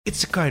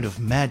It's a kind of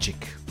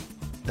magic.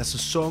 That's a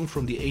song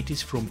from the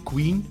 80s from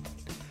Queen.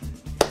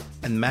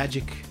 And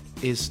magic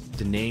is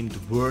the name, the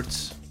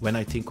words, when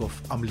I think of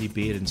Amelie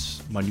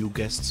Berens, my new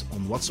guest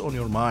on What's on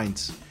Your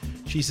Mind.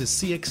 She's a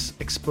CX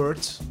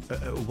expert.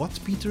 What,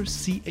 Peter?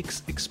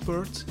 CX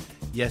expert?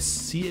 Yes,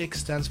 CX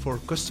stands for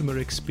Customer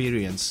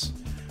Experience,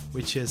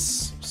 which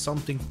is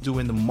something to do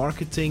in the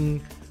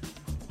marketing,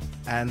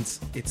 and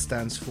it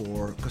stands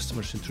for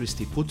customer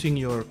centricity, putting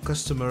your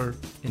customer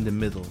in the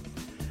middle.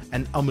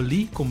 And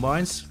Amelie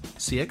combines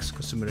CX,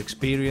 customer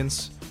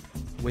experience,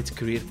 with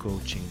career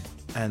coaching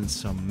and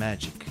some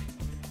magic.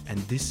 And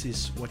this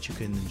is what you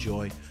can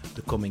enjoy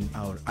the coming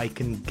hour. I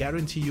can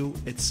guarantee you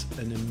it's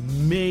an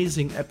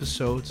amazing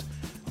episode.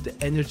 The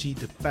energy,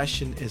 the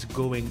passion is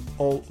going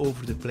all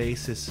over the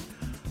places.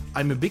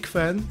 I'm a big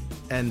fan,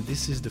 and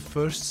this is the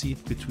first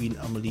seat between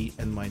Amelie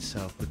and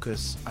myself,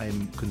 because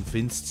I'm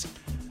convinced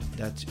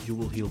that you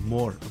will hear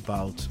more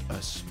about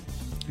us.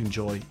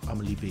 Enjoy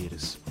Amelie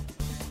Berens.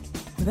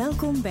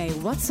 Welkom bij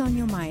What's on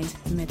Your Mind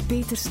met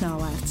Peter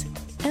Snauwaert.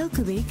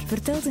 Elke week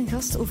vertelt een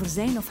gast over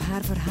zijn of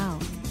haar verhaal.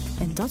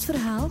 En dat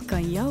verhaal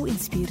kan jou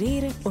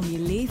inspireren om je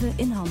leven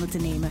in handen te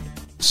nemen.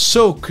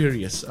 So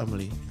curious,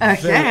 Amelie.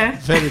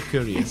 Okay. Very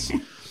curious.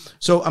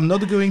 So I'm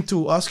not going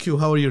to ask you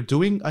how you're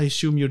doing. I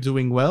assume you're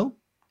doing well.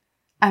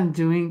 I'm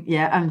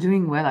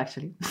doing well,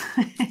 actually.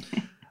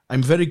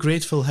 I'm very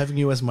grateful having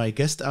you as my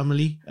guest,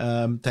 Amelie.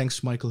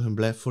 Thanks, Michael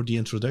Humblet, for the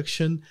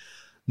introduction.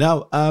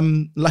 Now,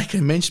 like I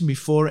mentioned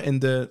before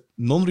in the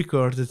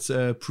non-recorded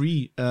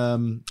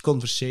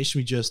pre-conversation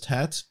we just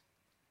had,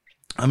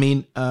 I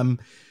mean,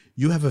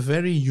 you have a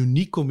very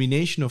unique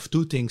combination of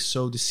two things.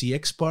 So the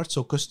CX part,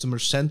 so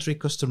customer-centric,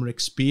 customer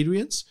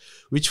experience,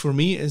 which for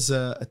me is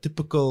a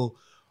typical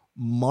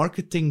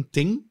marketing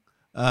thing,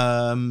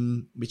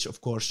 which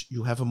of course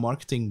you have a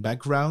marketing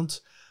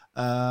background.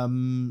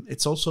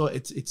 It's also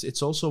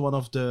one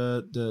of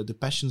the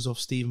passions of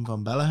Steven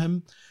van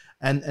Belleghem,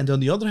 and on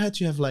the other hand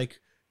you have like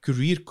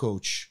career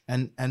coach,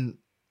 and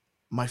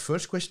my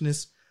first question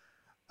is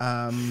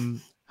how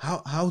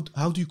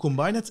do you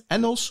combine it?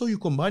 And also you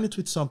combine it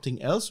with something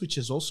else, which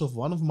is also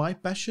one of my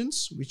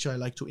passions, which I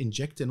like to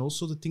inject, and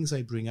also the things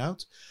I bring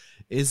out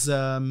is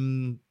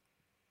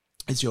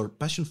your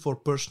passion for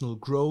personal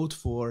growth,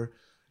 for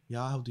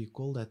how do you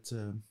call that,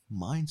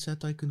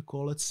 mindset, I can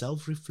call it,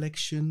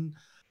 self-reflection.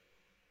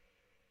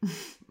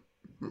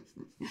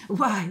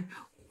 Why?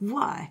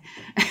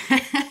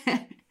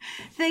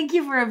 Thank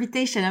you for your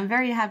invitation. I'm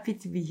very happy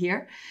to be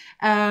here.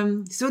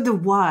 So the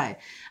why.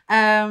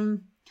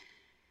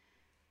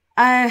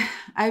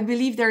 I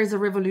believe there is a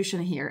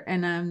revolution here,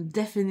 and I'm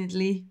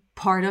definitely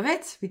part of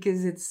it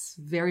because it's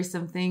very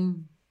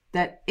something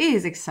that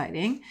is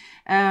exciting.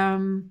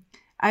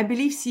 I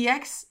believe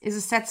CX is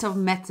a set of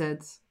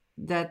methods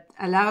that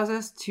allows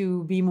us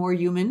to be more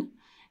human,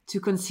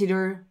 to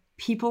consider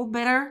people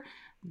better,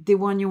 the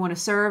one you want to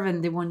serve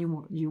and the one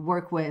you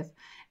work with.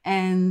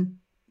 And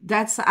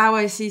that's how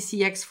I see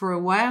CX for a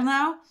while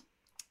now,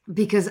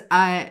 because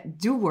I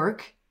do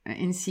work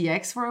in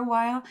CX for a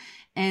while.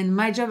 And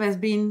my job has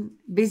been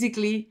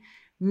basically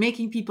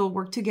making people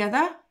work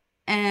together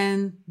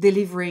and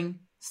delivering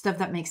stuff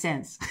that makes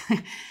sense.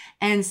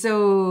 And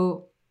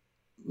so,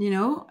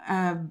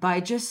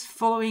 by just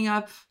following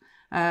up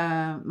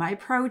my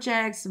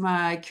projects,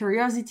 my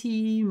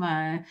curiosity,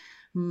 my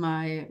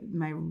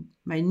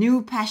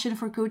new passion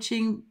for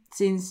coaching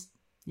since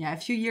a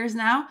few years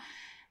now,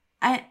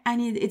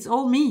 it's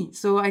all me.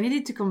 So I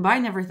needed to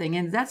combine everything,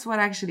 and that's what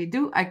I actually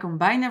do. I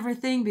combine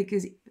everything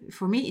because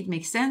for me it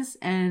makes sense,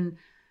 and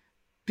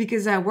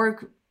because I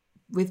work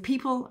with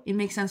people, it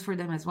makes sense for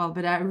them as well.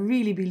 But I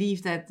really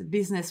believe that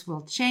business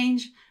will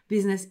change.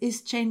 Business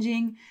is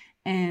changing,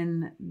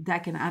 and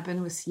that can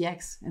happen with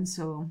CX. And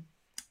so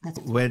that's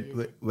where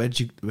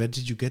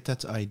did you get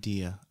that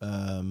idea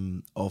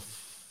of?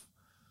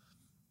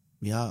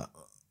 Yeah,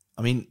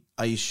 I mean,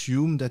 I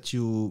assume that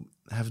you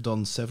have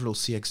done several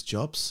CX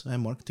jobs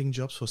and marketing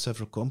jobs for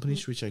several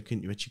companies, which you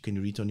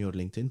can read on your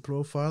LinkedIn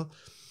profile.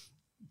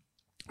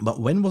 But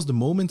when was the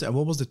moment, and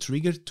what was the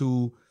trigger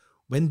to?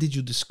 When did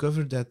you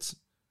discover that?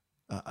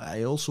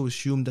 I also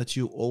assume that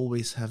you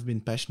always have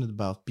been passionate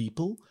about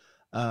people,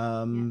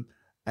 and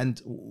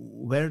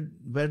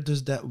where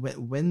does that?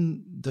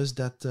 When does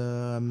that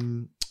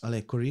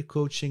career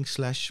coaching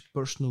 /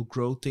 personal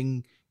growth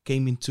thing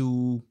came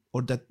into?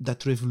 Or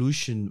that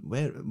revolution,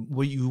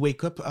 where you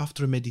wake up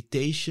after a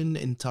meditation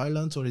in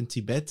Thailand or in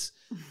Tibet,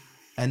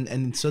 and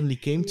it suddenly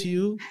came to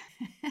you?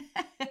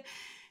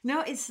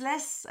 No, it's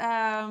less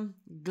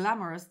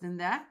glamorous than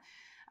that.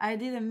 I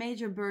did a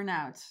major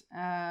burnout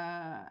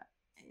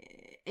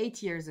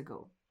 8 years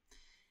ago.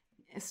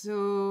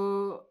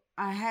 So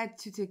I had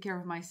to take care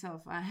of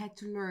myself. I had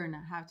to learn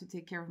how to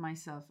take care of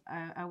myself.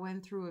 I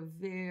went through a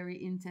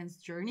very intense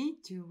journey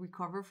to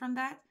recover from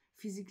that,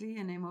 physically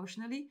and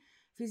emotionally.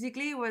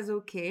 Physically, it was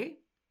okay.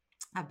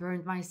 I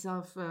burned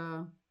myself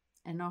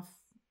enough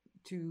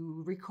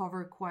to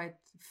recover quite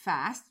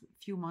fast. A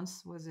few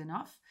months was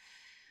enough.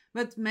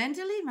 But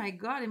mentally, my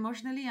God,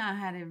 emotionally, I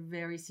had a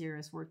very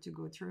serious work to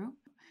go through.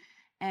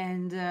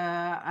 and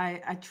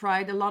I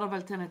tried a lot of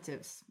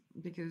alternatives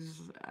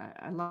because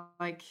I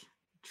like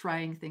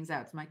trying things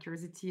out. My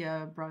curiosity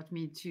brought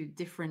me to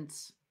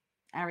different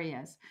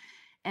areas.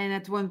 And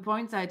at one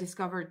point, I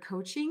discovered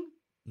coaching.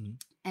 Mhm.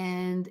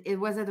 And it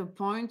was at a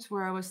point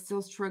where I was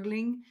still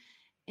struggling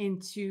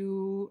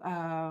into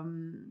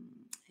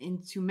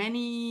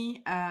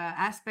many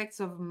aspects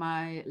of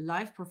my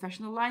life,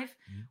 professional life,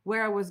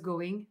 where I was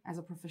going as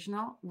a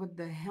professional. What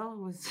the hell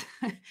was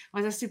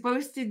was I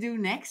supposed to do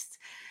next?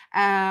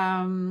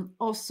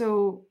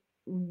 Also,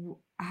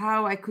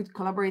 how I could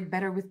collaborate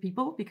better with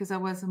people, because I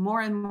was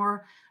more and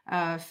more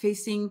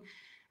facing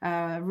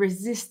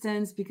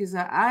resistance, because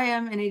I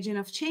am an agent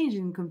of change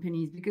in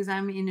companies, because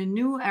I'm in a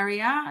new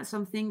area,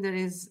 something that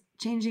is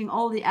changing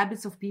all the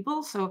habits of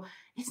people. So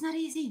it's not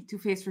easy to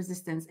face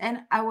resistance.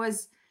 And I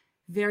was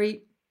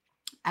very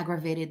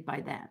aggravated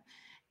by that.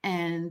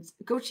 And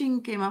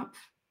coaching came up,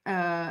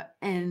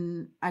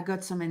 and I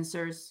got some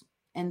answers.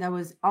 And that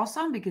was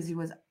awesome, because it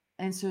was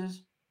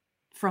answers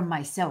from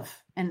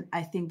myself. And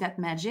I think that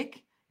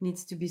magic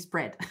needs to be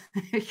spread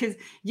because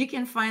you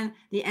can find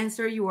the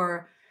answer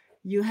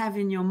you have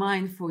in your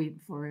mind for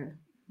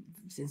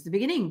since the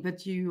beginning,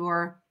 but you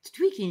are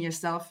tweaking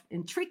yourself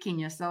and tricking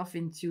yourself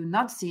into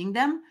not seeing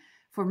them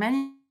for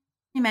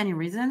many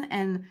reasons.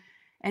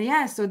 And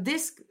yeah, so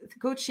this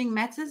coaching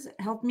methods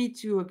helped me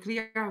to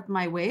clear out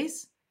my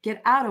ways,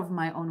 get out of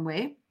my own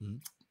way.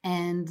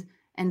 And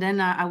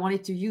then I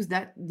wanted to use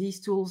these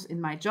tools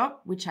in my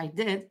job, which I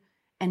did,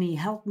 and it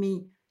helped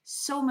me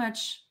so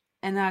much.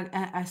 And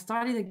I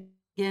started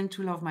again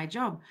to love my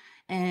job,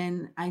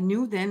 and I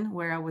knew then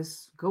where I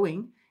was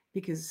going,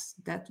 because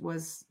that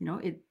was,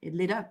 it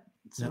lit up.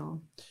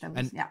 So that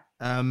was,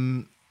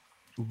 And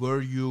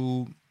were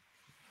you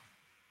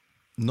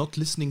not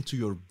listening to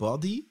your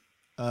body,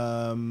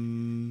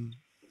 and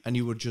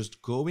you were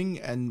just going,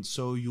 and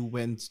so you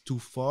went too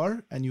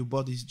far and your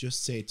body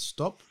just said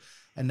stop,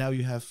 and now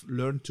you have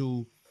learned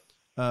to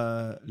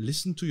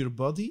listen to your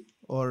body?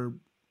 Or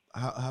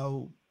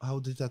how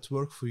did that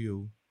work for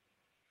you?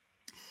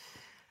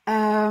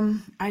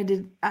 I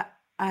did.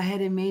 I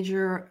had a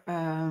major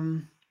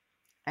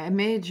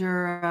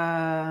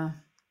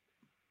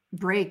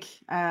break.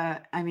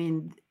 I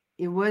mean,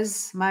 it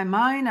was my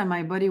mind and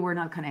my body were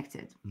not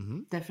connected.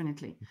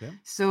 Definitely. Okay.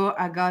 So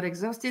I got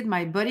exhausted.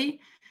 My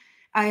body,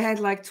 I had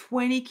like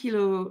 20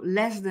 kilo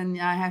less than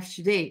I have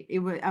today.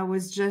 I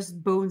was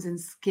just bones and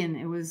skin.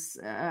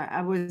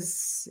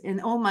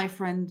 And all my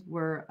friends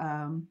were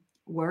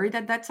worried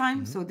at that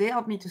time. So they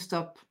helped me to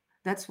stop.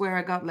 That's where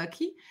I got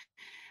lucky.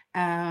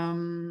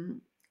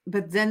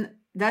 But then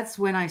that's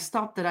when I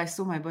stopped, that I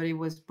saw my body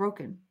was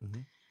broken.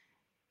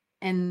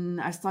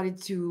 And I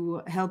started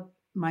to help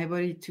my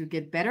body to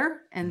get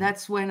better. And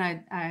that's when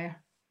I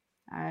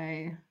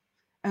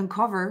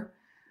uncover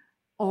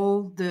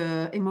all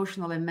the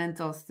emotional and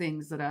mental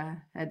things that I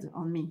had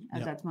on me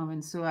at that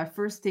moment. So I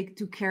first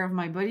took care of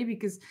my body,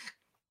 because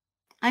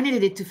I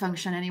needed it to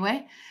function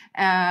anyway.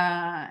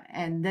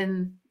 And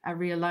then I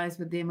realized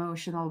with the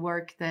emotional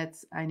work that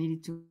I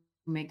needed to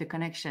make the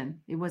connection.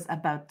 It was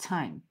about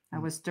time. I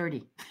was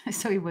 30,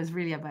 so it was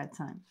really about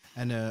time.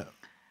 And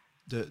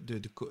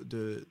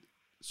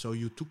so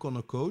you took on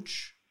a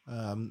coach.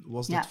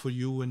 Was that for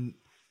you an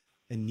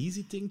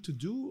easy thing to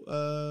do,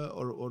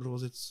 or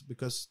was it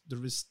because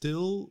there is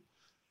still,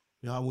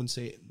 I wouldn't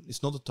say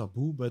it's not a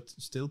taboo, but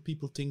still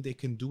people think they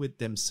can do it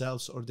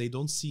themselves, or they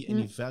don't see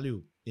any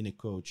value in a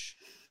coach?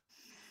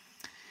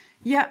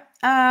 Yeah.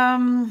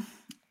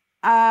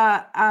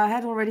 I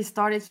had already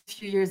started a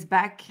few years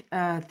back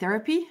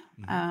therapy,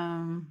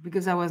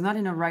 because I was not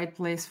in the right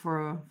place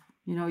for,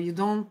 you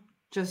don't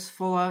just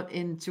fall out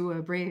into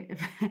a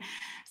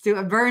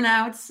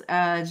burnout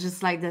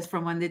just like this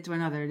from one day to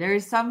another. There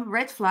is some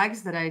red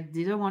flags that I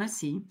didn't want to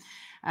see,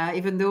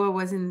 even though I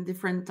was in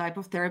different type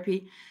of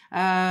therapy.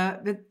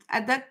 But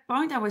at that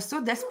point, I was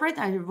so desperate.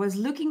 I was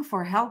looking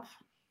for help.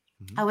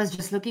 I was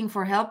just looking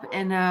for help,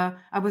 and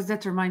I was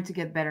determined to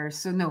get better.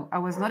 So no, I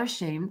was not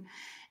ashamed.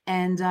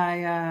 And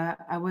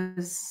I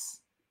was,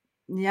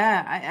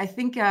 I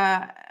think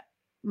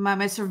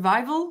my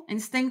survival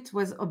instinct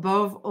was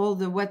above all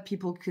what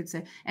people could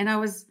say. And I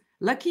was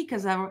lucky,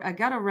 because I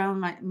got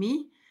around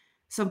me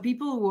some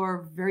people who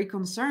were very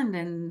concerned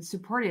and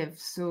supportive.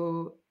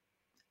 So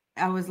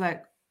I was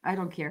like, I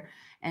don't care.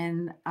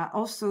 And I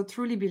also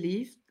truly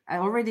believed,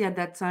 already at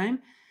that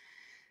time,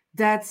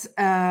 that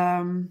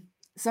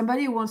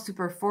somebody who wants to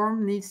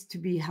perform needs to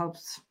be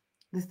helped.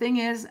 The thing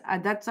is,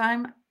 at that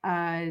time,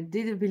 I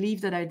didn't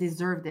believe that I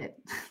deserved it.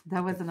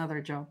 That was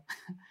another job.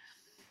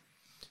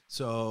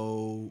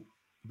 So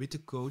with the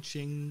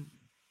coaching,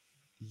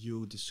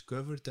 you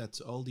discovered that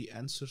all the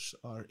answers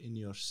are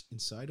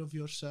inside of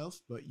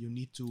yourself, but you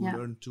need to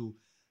learn to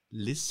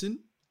listen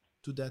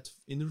to that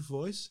inner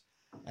voice.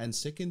 And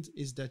second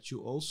is that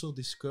you also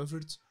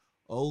discovered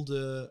all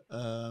the,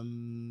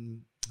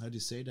 how do you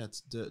say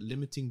that, the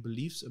limiting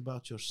beliefs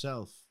about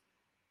yourself,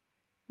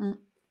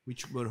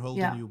 which were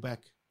holding you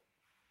back.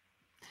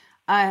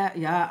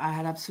 I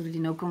had absolutely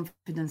no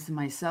confidence in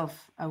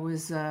myself. I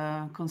was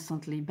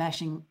constantly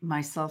bashing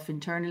myself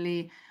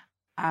internally.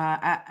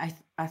 I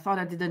thought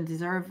I didn't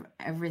deserve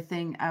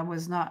everything. I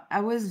was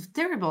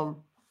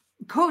terrible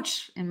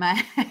coach in my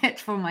head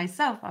for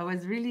myself. I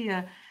was really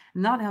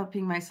not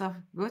helping myself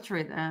go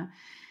through it.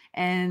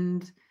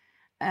 And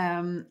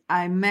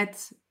I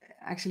met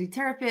actually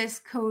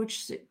therapists,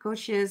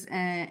 coaches,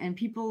 and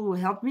people who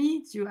helped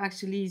me to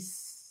actually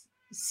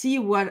see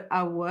what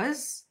I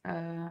was,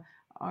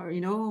 or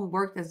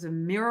worked as a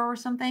mirror or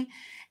something,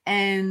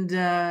 and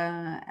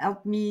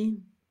helped me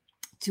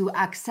to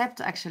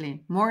accept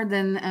actually more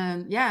than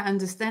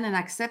understand and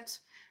accept,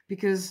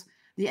 because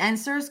the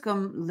answers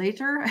come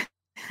later.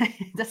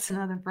 That's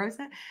another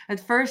process. At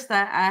first,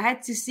 I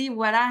had to see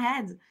what I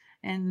had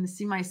and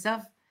see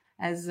myself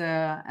as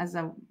a I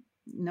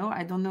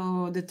don't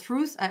know the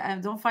truth. I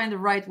don't find the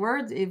right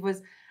word. It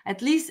was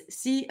at least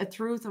see a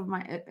truth of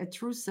my a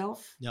true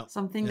self, Yeah.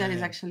 something that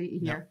is actually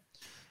here.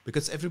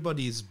 Because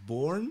everybody is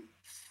born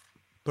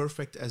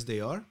perfect as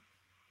they are.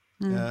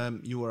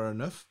 You are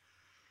enough.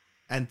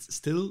 And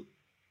still,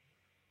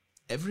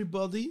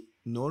 everybody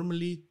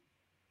normally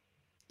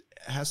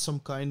has some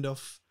kind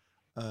of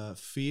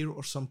fear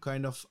or some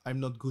kind of I'm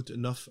not good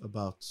enough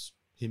about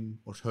him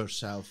or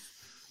herself.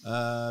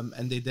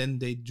 And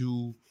they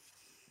do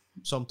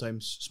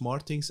sometimes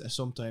smart things and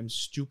sometimes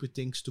stupid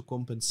things to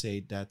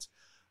compensate that.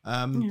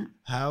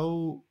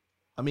 How,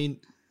 I mean,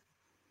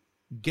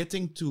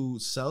 getting to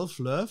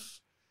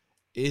self-love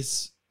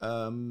is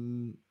a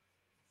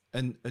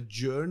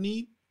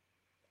journey,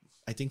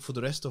 I think, for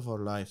the rest of our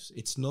lives.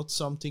 It's not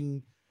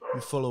something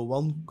you follow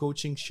one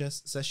coaching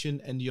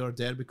session and you're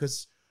there,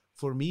 because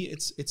for me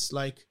it's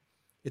like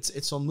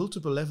it's on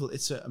multiple levels.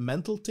 It's a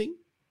mental thing.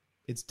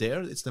 It's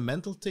there. It's the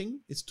mental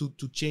thing. It's to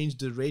change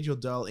the radio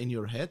dial in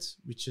your head,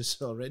 which is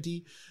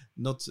already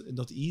not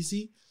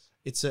easy.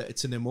 It's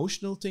an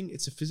emotional thing.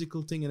 It's a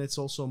physical thing, and it's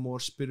also a more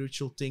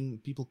spiritual thing.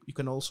 You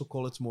can also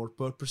call it more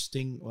purpose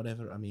thing,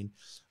 whatever. I mean,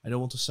 I don't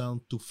want to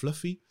sound too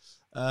fluffy,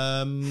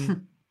 but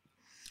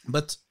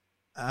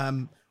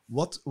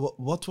what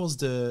was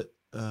the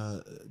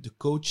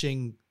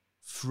coaching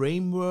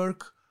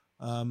framework?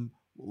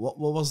 What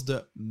was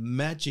the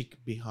magic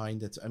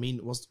behind it? I mean,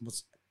 was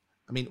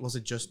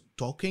it just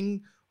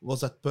talking?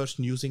 Was that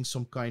person using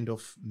some kind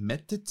of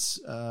methods?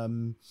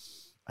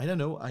 I don't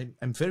know.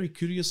 I'm very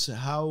curious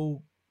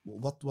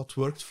what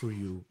worked for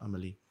you,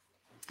 Amelie.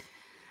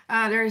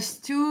 There's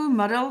two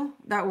model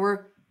that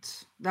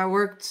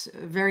worked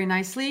very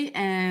nicely,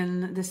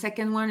 and the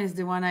second one is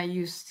the one I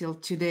use still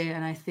today.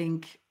 And I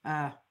think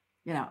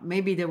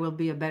maybe there will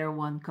be a better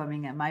one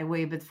coming at my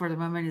way, but for the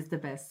moment it's the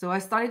best. So I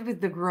started with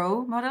the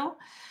GROW model,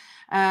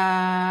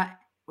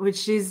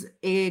 which is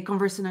a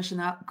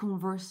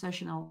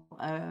conversational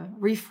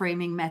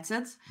reframing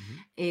method.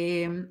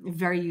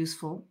 Very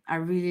useful. I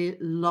really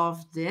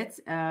loved it.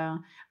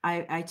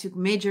 I took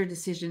major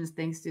decisions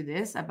thanks to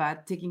this,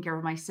 about taking care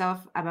of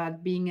myself,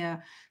 about being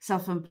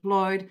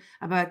self-employed,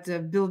 about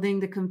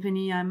building the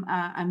company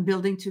I'm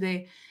building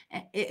today.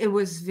 It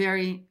was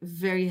very,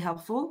 very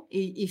helpful.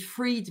 It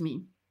freed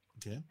me.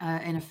 Okay.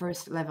 In a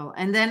first level.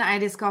 And then I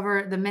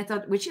discovered the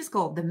method, which is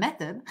called the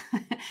method.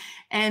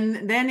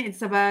 And then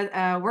it's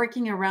about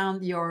working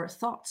around your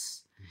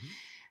thoughts.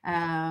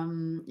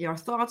 Your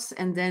thoughts,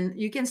 and then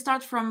you can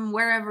start from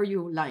wherever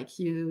you like.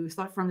 You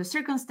start from the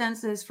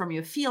circumstances, from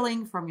your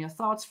feeling, from your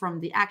thoughts, from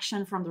the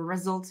action, from the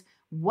result,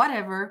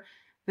 whatever.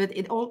 But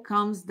it all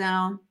comes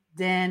down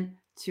then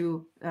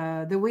to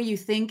the way you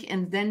think,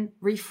 and then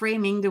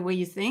reframing the way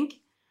you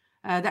think.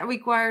 That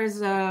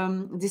requires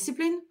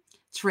discipline,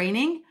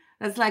 training.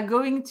 That's like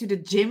going to the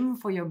gym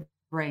for your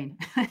brain.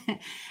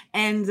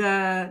 And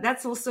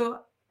that's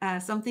also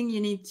something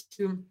you need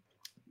to,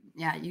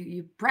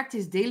 you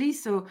practice daily.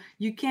 So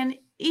you can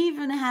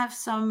even have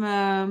some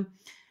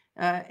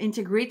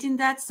integrating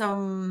that,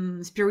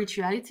 some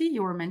spirituality.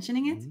 You were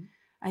mentioning it.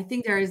 I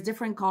think there is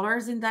different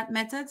colors in that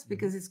method,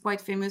 because it's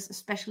quite famous,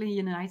 especially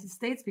in the United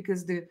States,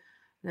 because the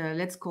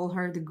let's call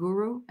her the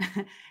guru.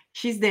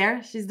 She's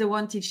there. She's the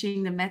one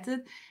teaching the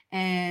method,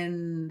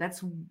 and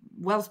that's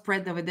well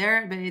spread over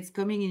there. But it's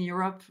coming in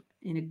Europe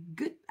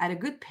at a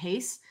good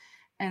pace,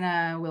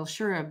 and will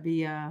sure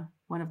be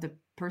one of the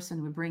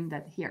person we bring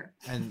that here.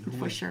 And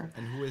for sure.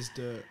 And who is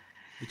the,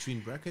 between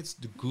brackets,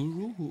 the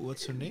guru?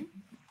 What's her name?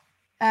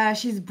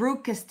 She's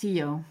Brooke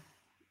Castillo.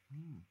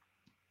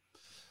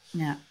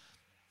 Yeah.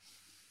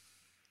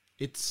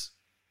 It's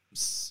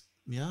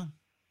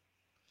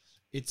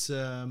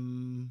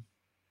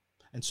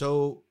and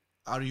so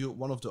are you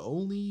one of the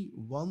only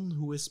one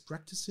who is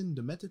practicing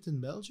the method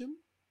in Belgium?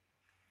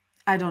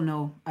 I don't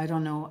know.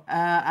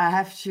 I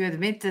have to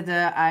admit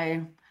that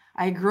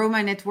I grow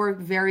my network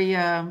very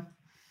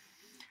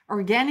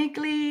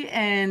organically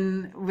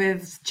and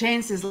with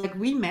chances like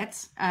we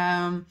met.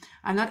 I'm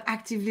not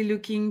actively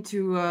looking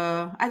to,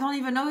 I don't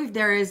even know if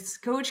there is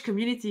coach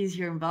communities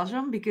here in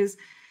Belgium, because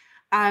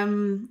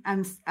I'm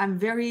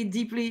very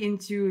deeply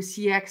into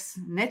CX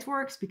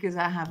networks, because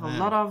I have a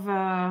lot of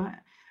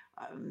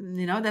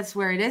that's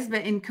where it is.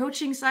 But in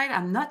coaching side,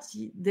 I'm not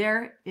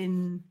there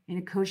in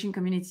a coaching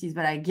communities,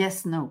 but I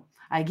guess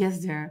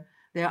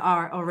there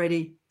are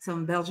already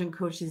some Belgian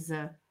coaches.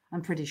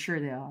 I'm pretty sure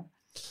there are.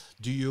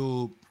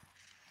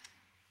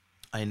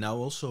 I now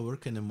also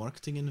work in a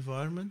marketing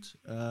environment.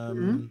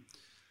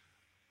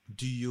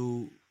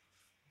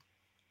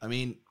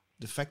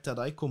 The fact that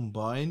I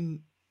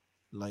combine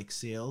like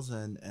sales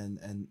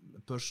and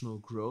personal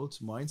growth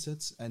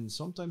mindsets and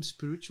sometimes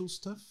spiritual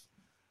stuff,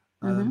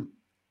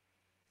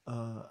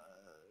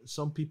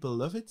 some people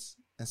love it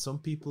and some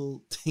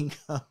people think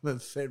I'm a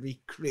very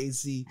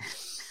crazy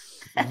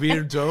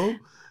weirdo,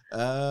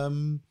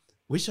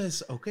 which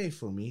is okay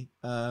for me,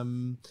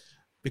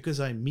 because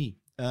I'm me.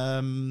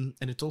 And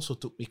it also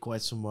took me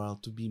quite some while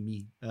to be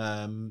me.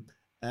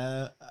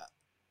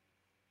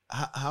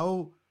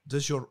 How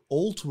does your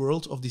old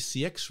world of the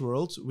CX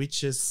world,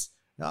 which is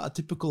a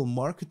typical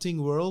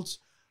marketing world,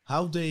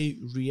 how they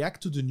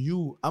react to the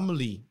new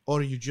Amelie?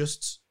 Or you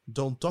just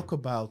don't talk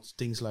about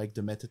things like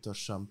the method or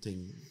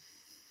something?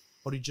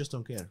 Or you just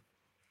don't care?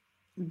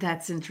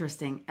 That's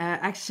interesting.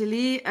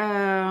 Actually,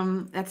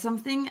 that's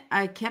something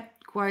I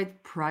kept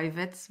quite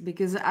private,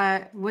 because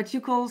what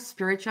you call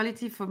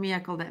spirituality, for me, I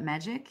call that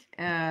magic.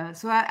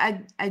 So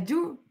I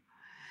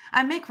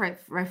make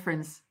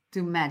reference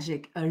to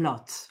magic a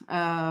lot.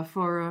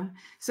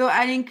 So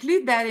I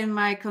include that in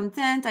my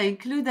content. I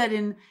include that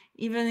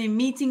even in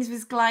meetings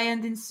with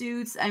clients in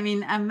suits. I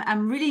mean,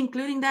 I'm really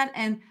including that,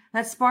 and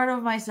that's part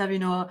of myself.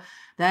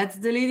 That's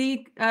the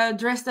lady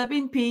dressed up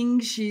in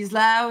pink. She's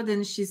loud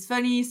and she's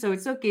funny, so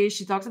it's okay.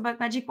 She talks about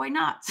magic. Why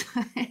not?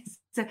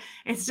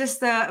 It's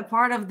just a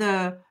part of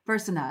the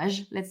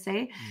personage, let's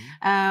say.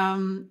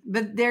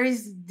 But there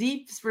is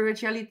deep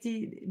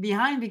spirituality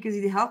behind, because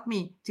it helped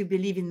me to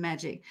believe in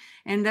magic.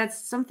 And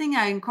that's something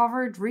I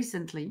uncovered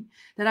recently,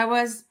 that I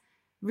was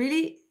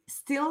really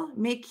still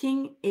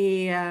making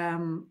I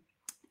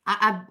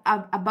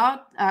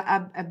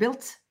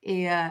built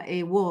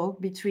a wall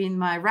between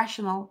my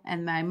rational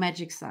and my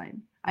magic side.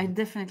 I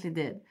definitely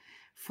did.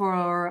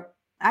 I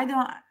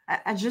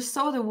just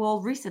saw the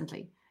wall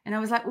recently. And I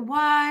was like,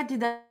 why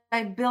did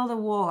I build a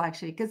wall,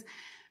 actually? Because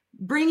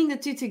bringing the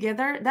two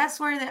together, that's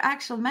where the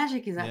actual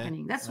magic is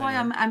happening. That's why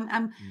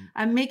I'm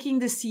making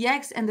the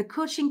CX and the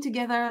coaching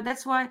together.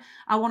 That's why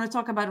I want to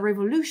talk about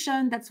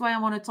revolution. That's why I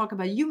want to talk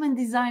about human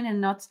design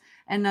and not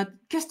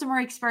customer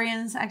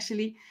experience,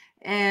 actually.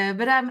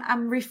 But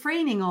I'm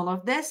refraining all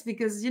of this,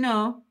 because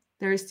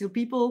there are still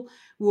people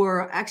who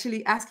are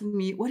actually asking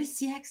me, what is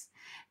CX?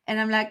 And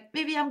I'm like,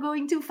 maybe I'm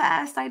going too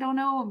fast. I don't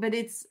know, but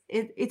it's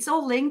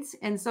all linked.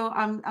 And so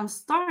I'm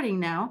starting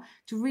now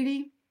to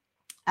really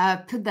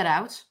put that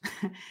out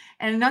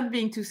and not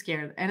being too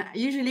scared. And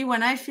usually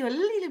when I feel a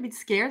little bit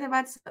scared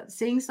about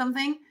saying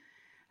something,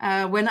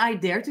 when I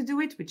dare to do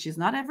it, which is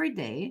not every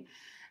day,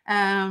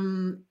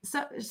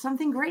 so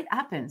something great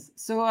happens.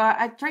 So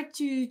I try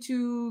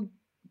to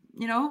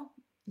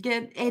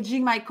get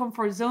edging my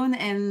comfort zone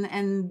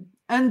and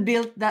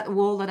unbuild that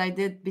wall that I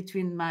did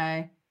between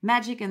my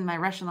magic and my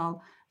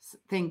rational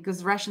thing,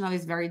 because rational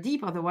is very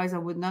deep. Otherwise I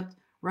would not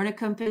run a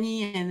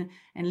company and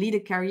lead a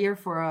career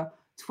for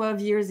 12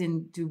 years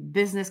into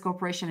business,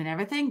 corporation, and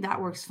everything. That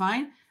works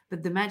fine.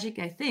 But the magic,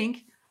 I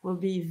think, will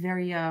be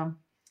very a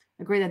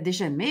great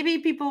addition. Maybe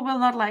people will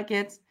not like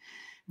it.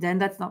 Then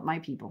that's not my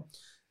people.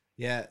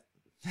 Yeah.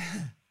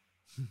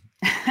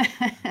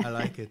 I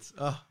like it.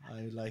 Oh,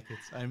 I like it.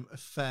 I'm a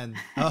fan.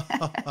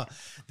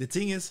 The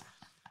thing is,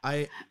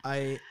 I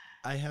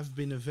have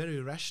been a very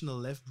rational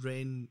left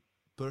brain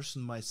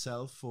person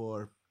myself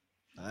for,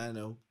 I don't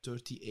know,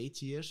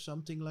 38 years,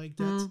 something like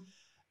that.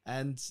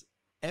 And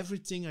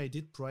everything I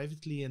did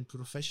privately and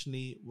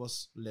professionally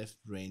was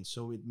left brain.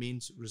 So it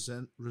means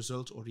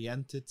result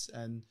oriented,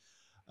 and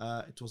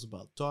it was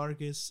about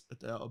targets,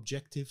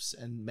 objectives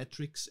and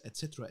metrics,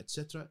 etc.,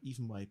 etc.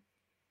 Even my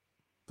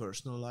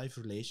personal life,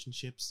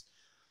 relationships.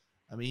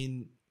 I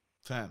mean,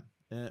 fam,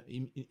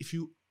 if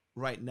you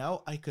right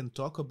now, I can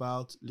talk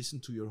about listen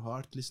to your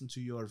heart, listen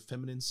to your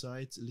feminine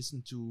side,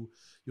 listen to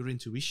your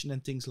intuition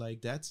and things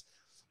like that.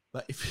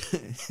 But if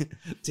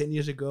 10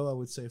 years ago, I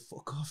would say,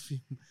 fuck off, you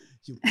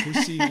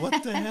pussy.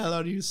 What the hell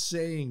are you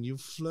saying? You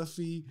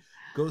fluffy,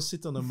 go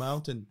sit on a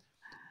mountain.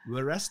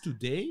 Whereas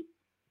today,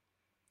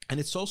 and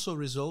it's also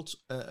a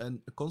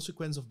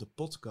consequence of the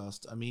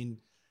podcast. I mean,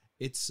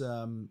 it's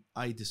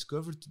I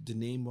discovered the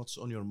name What's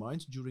on Your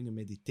Mind during a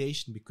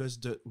meditation, because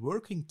the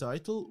working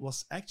title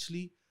was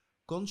actually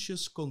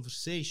Conscious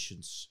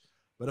Conversations.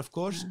 But of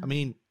course, I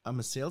mean, I'm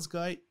a sales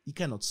guy. You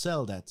cannot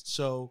sell that.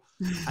 So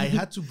I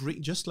had to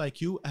bring, just like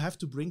you, I have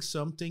to bring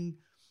something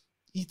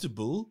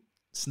eatable,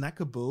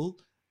 snackable,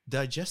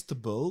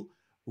 digestible,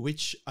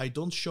 which I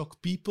don't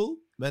shock people,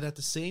 but at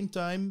the same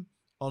time,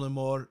 on a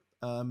more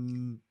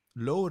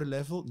lower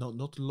level, no,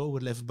 not lower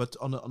level, but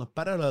on a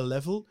parallel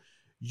level,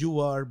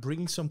 you are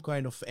bringing some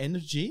kind of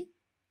energy,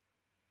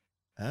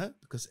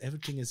 because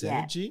everything is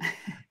energy,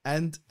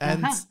 and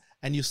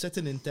you set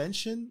an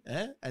intention,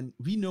 and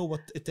we know what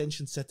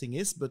attention setting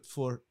is, but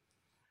for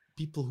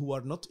people who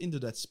are not into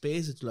that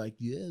space, it's like,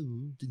 yeah,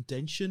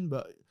 intention,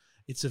 but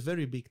it's a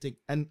very big thing.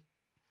 And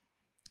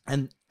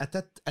at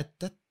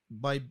that,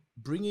 by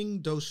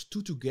bringing those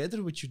two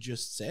together, which you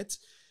just said,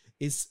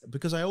 is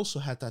because I also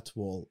had that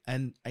wall.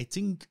 And I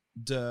think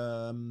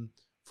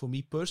for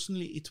me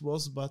personally, it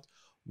was about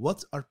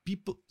what are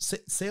people,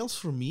 sales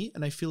for me,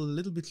 and I feel a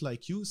little bit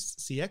like you,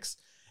 CX,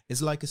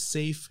 is like a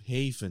safe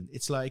haven.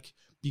 It's like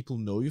people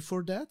know you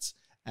for that,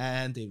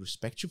 and they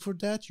respect you for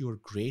that. You're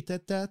great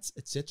at that,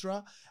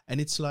 etc.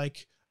 And it's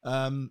like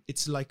an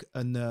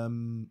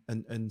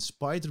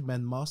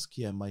Spider-Man mask.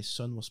 Yeah, my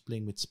son was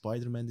playing with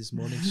Spider-Man this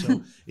morning,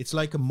 so it's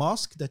like a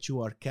mask that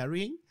you are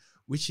carrying,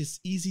 which is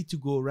easy to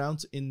go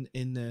around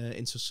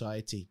in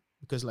society.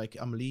 Because like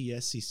Amelie,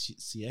 yes, he's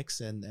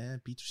CX, and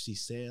Peter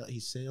sees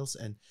sales,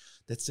 and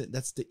that's it.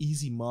 That's the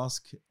easy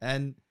mask,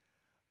 and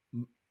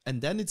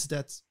then it's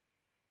that.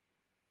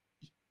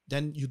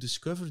 Then you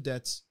discover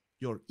that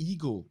your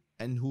ego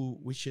and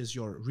which is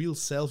your real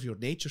self, your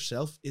nature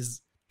self,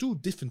 is two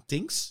different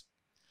things,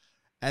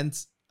 and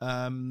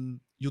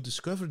you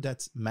discover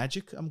that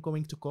magic, I'm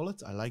going to call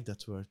it. I like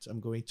that word. I'm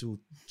going to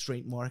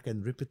trademark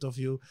and rip it off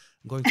you.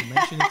 I'm going to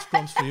mention it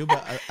comes for you,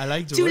 but I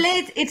like the Too word.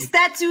 late. It's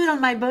tattooed on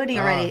my body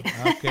already.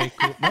 Okay,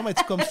 cool. No, it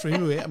comes from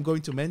you. I'm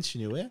going to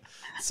mention you.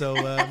 So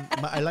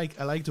I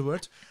like the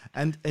word.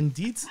 And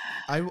indeed,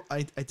 I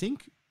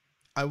think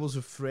I was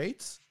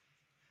afraid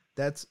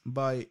that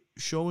by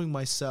showing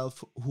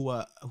myself who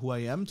I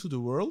am to the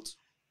world,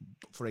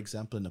 for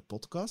example, in a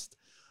podcast,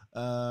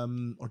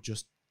 or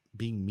just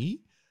being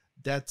me,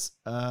 that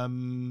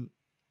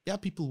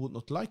people would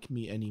not like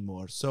me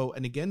anymore. So,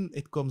 and again,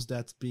 it comes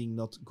that being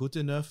not good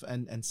enough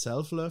and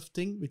self-love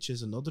thing, which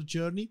is another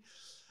journey.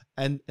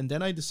 And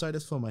then I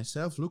decided for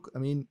myself, look, I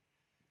mean,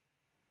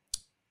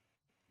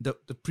 the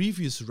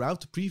previous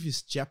route, the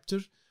previous chapter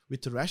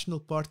with the rational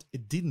part,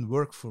 it didn't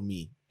work for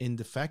me in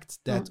the fact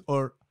that,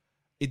 or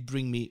it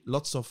bring me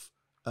lots of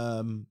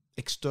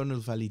external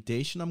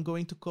validation, I'm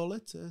going to call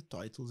it,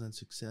 titles and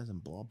success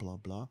and blah, blah,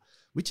 blah,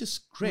 which is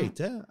great.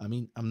 I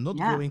mean, I'm not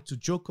going to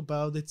joke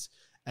about it.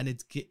 And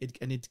it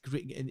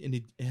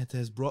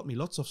has brought me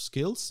lots of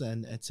skills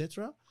and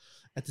etc.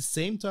 At the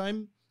same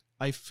time,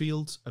 I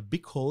felt a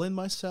big hole in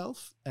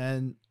myself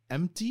and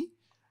empty.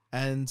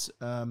 And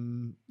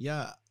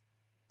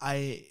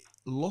I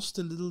lost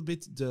a little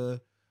bit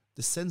the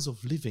sense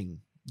of living,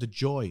 the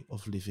joy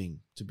of living,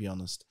 to be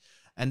honest.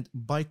 And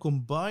by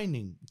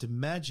combining the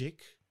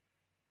magic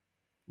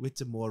with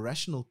the more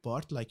rational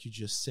part, like you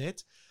just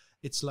said,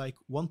 it's like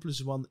 1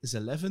 + 1 is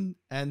 11.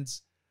 And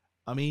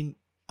I mean,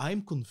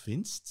 I'm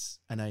convinced,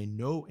 and I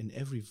know in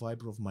every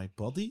fiber of my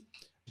body,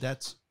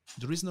 that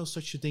there is no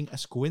such a thing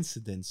as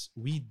coincidence.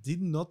 We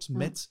did not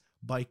met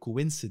by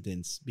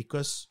coincidence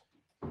because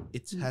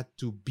it had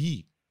to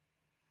be.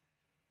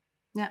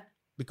 Yeah.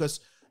 Because,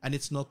 and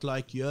it's not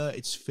like,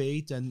 it's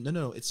fate, and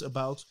no, it's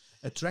about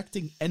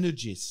attracting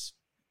energies.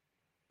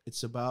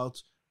 It's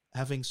about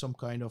having some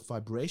kind of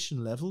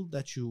vibration level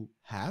that you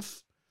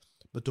have.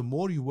 But the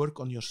more you work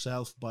on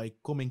yourself by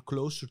coming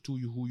closer to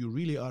you, who you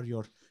really are,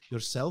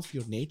 yourself,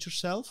 your nature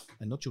self,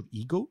 and not your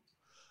ego.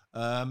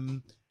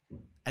 And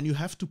you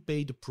have to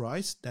pay the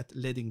price, that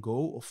letting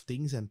go of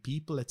things and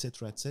people,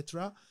 etc.,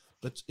 etc.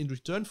 But in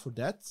return for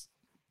that,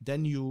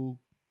 then you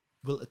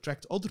will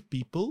attract other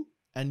people,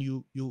 and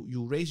you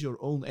raise your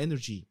own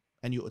energy,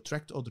 and you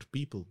attract other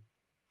people.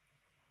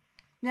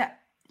 Yeah,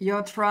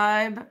 your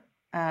tribe.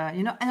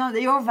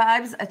 Your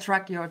vibes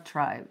attract your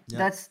tribe. Yeah.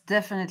 That's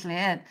definitely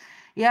it.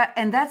 Yeah,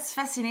 and that's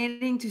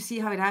fascinating to see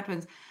how it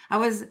happens. I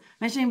was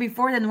mentioning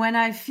before that when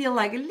I feel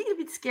like a little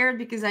bit scared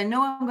because I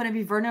know I'm going to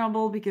be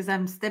vulnerable because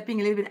I'm stepping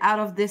a little bit out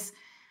of this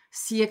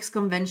CX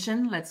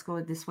convention, let's call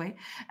it this way.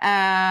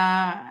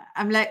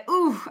 I'm like,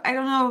 ooh, I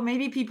don't know,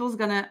 maybe people's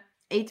going to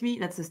hate me.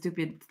 That's a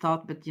stupid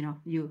thought, but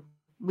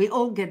we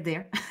all get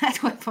there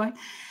at one point.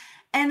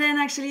 And then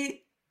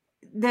actually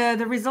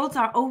the results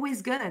are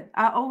always good,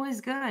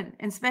 and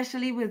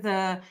especially with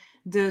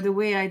the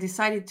way I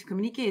decided to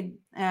communicate,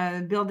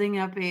 building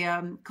up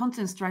a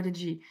content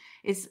strategy.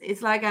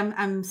 It's like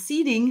I'm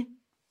seeding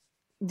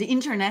the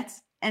internet,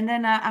 and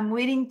then I'm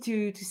waiting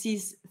to see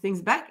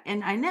things back,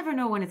 and I never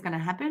know when it's going to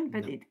happen,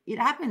 but it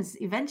happens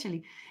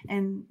eventually,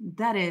 and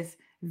that is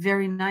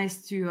very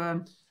nice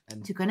to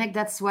connect.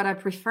 That's what I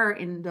prefer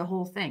in the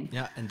whole thing.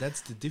 Yeah, and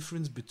that's the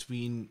difference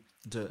between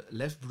the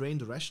left brain,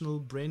 the rational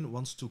brain,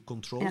 wants to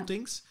control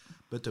things,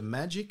 but the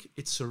magic,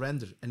 it's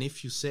surrender. And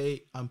if you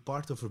say, I'm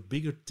part of a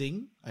bigger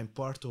thing, I'm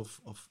part of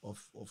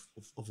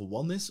a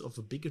oneness, of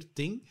a bigger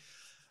thing,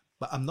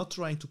 but I'm not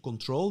trying to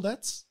control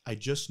that. I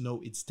just know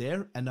it's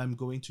there, and I'm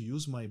going to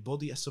use my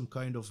body as some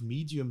kind of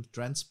medium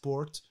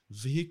transport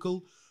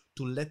vehicle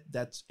to let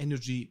that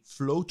energy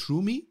flow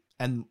through me.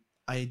 And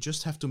I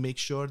just have to make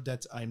sure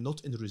that I'm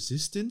not in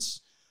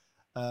resistance.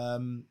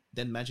 Then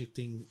magic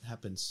thing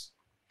happens.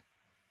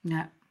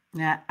 Yeah,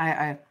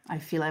 I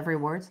feel every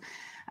word.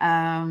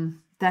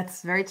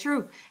 That's very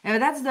true,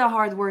 and that's the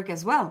hard work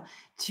as well,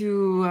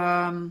 to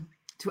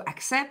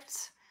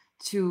accept,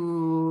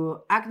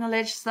 to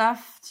acknowledge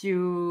stuff,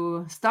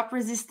 to stop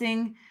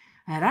resisting,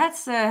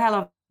 That's a hell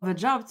of a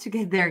job to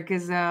get there,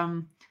 because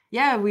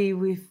yeah,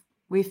 we've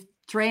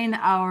trained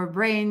our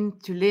brain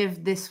to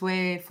live this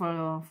way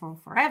for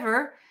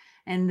forever,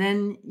 and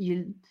then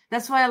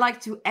that's why I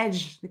like to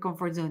edge the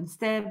comfort zone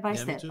step by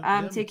Yeah, me step. too.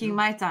 I'm Yeah, me taking too.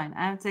 my time.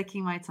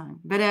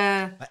 But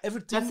that's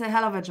Everything, a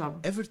hell of a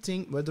job.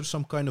 everything, whether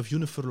some kind of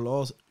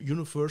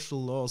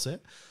universal laws, eh?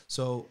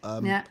 So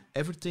Yeah.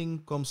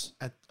 everything comes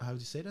at, how do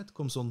you say that?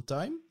 Comes on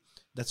time.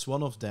 That's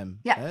one of them.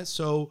 Yeah. Eh?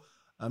 So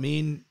I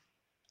mean,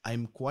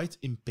 I'm quite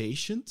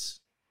impatient.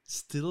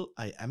 Still,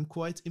 I am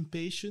quite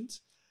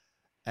impatient,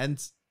 and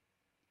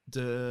I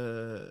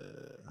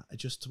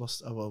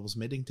was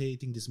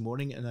meditating this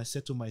morning, and I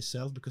said to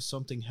myself, because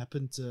something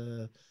happened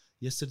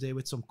yesterday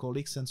with some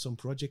colleagues and some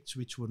projects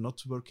which were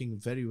not working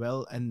very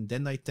well, and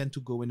then I tend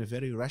to go in a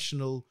very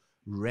rational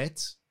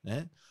red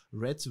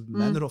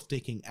manner of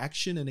taking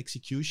action and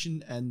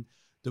execution, and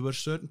there were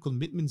certain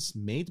commitments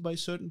made by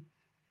certain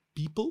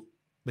people,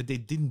 but they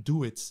didn't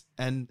do it,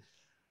 and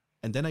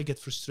then I get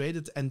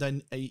frustrated, and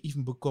then I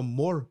even become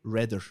more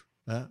redder.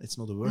 It's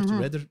not a word,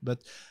 redder,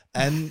 but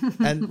and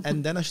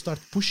then I start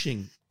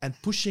pushing, and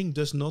pushing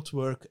does not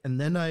work, and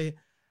then I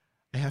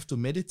have to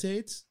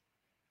meditate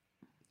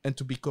and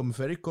to become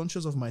very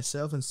conscious of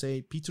myself and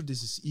say, Peter,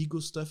 this is ego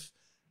stuff.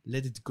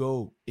 Let it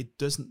go. It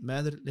doesn't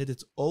matter. Let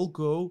it all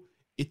go.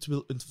 It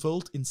will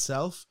unfold in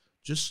self.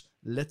 Just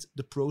let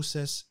the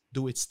process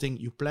do its thing.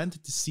 You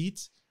planted the seed.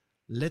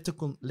 Let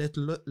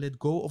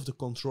go of the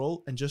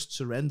control and just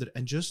surrender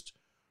and just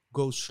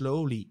go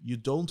slowly. You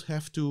don't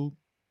have to.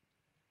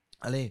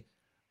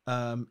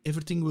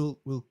 Everything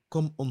will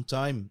come on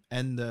time.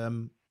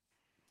 And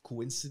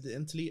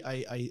coincidentally,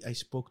 I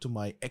spoke to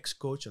my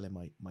ex-coach,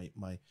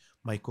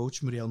 my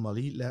coach Muriel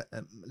Mali,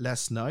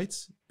 last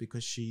night,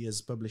 because she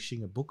is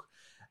publishing a book,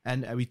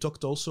 and we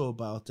talked also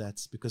about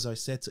that, because I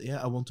said,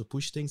 I want to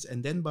push things,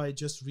 and then by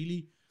just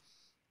really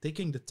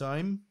taking the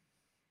time,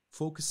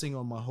 focusing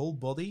on my whole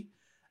body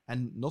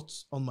and not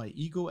on my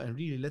ego, and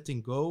really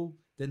letting go,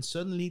 then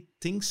suddenly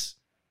things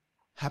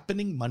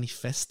happening,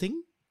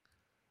 manifesting.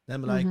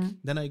 Then I'm like,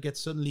 then I get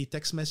suddenly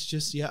text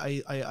messages.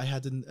 I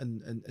had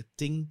a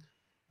thing.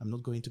 I'm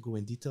not going to go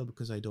in detail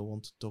because I don't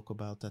want to talk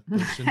about that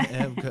person.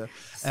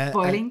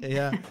 Spoiling.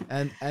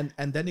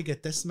 And then you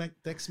get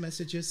text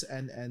messages,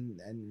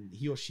 and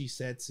he or she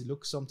said,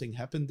 look, something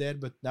happened there,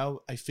 but now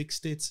I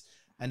fixed it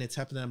and it's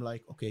happened. And I'm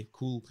like, okay,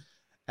 cool.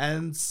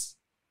 And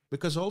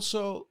because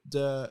also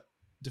the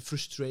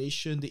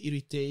frustration, the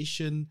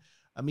irritation,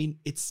 I mean,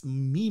 it's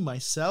me,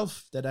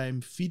 myself, that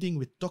I'm feeding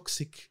with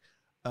toxic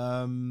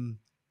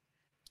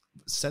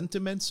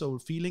sentiments or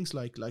feelings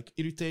like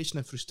irritation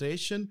and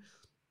frustration.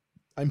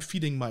 I'm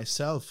feeding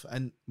myself,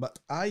 but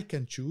I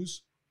can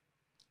choose.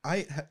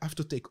 I have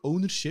to take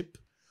ownership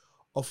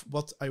of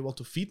what I want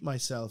to feed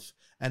myself,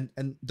 and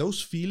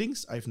those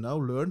feelings, I've now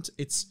learned,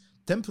 it's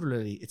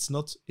temporary. It's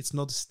not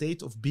a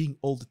state of being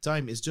all the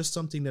time. It's just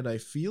something that I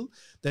feel,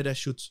 that I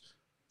should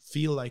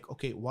feel like,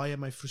 okay, why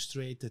am I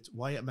frustrated?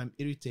 Why am I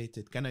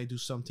irritated? Can I do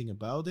something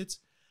about it?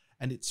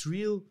 And it's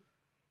real,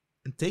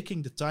 and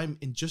taking the time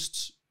in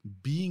just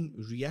being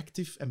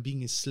reactive and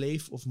being a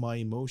slave of my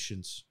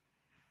emotions.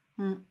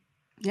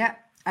 Yeah,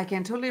 I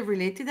can totally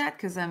relate to that,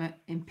 because I'm an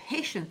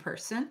impatient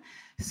person.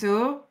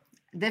 So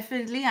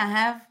definitely I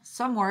have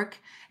some work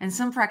and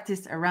some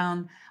practice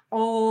around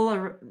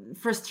all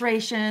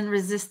frustration,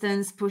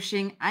 resistance,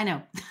 pushing. I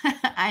know.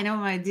 I know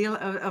my deal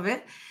of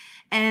it.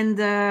 And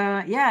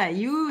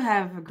you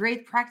have a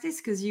great practice,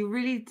 because you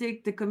really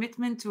take the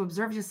commitment to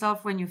observe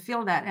yourself when you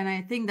feel that. And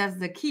I think that's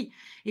the key.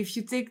 If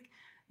you take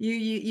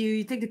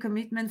you take the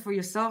commitment for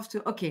yourself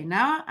to, okay,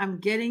 now I'm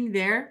getting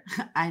there.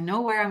 I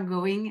know where I'm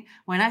going.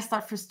 When I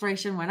start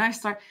frustration, when I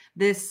start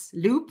this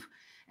loop.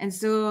 And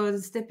so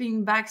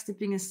stepping back,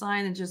 stepping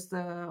aside, and just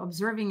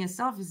observing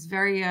yourself is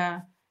very,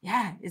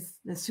 it's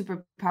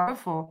super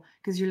powerful,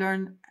 because you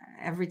learn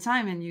every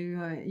time, and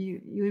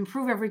you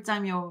improve every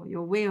time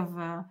your way of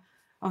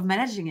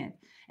managing it.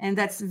 And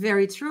that's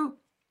very true,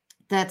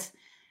 that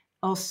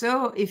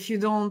also, if you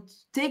don't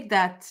take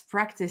that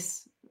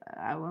practice,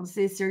 I won't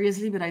say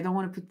seriously, but I don't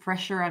want to put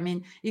pressure. I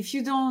mean, if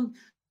you don't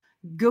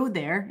go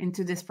there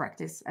into this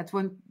practice,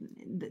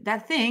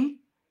 that thing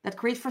that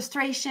creates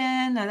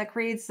frustration, that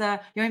creates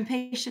your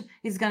impatience,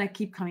 is going to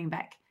keep coming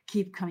back,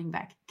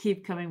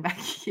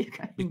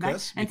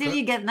 until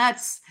you get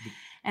nuts.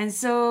 And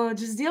so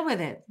just deal with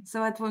it.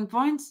 So at one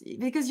point,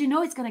 because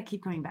it's going to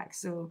keep coming back.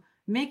 So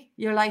make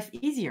your life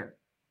easier.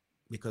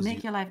 Because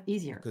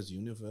the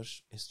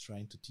universe is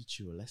trying to teach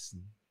you a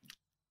lesson.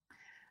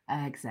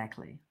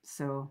 Exactly.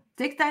 So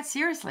take that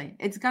seriously.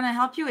 It's going to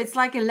help you. It's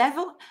like a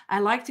level. I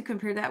like to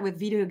compare that with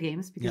video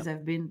games, because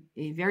I've been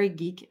a very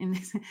geek in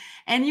this.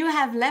 And you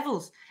have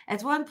levels.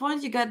 At one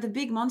point, you got the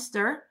big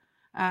monster.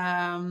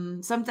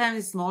 Sometimes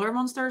it's smaller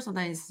monster,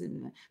 sometimes.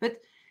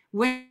 But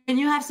when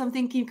you have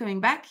something keep coming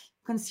back,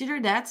 consider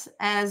that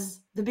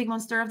as the big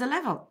monster of the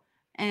level.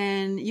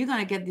 And you're going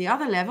to get the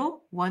other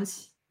level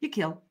once you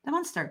kill the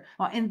monster.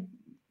 Well, in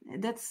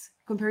that's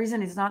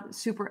comparison is not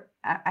super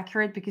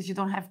accurate, because you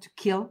don't have to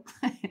kill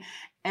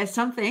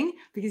something,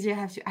 because you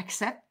have to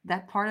accept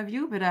that part of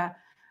you. But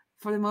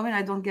for the moment,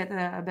 I don't get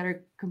a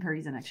better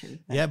comparison, actually.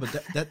 Yeah, but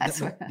That's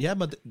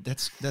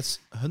that's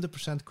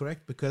 100%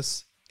 correct,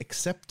 because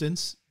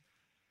acceptance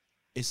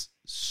is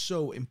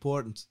so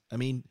important. I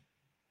mean,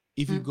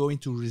 if you're going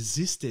to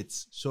resist it,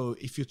 so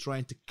if you're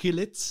trying to kill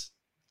it,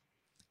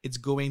 it's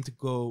going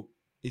to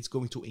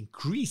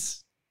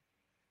increase,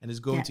 and it's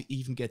going to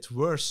even get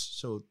worse.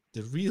 So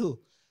the real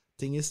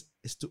thing is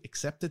to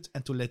accept it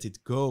and to let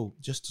it go,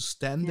 just to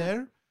stand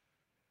there.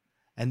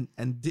 And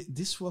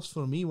this was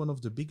for me one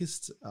of the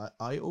biggest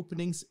eye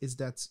openings, is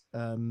that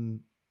I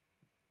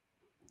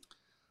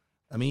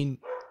mean,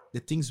 the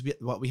things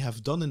what we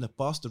have done in the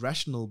past, the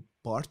rational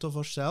part of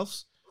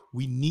ourselves,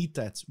 we need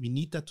that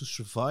to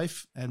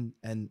survive, and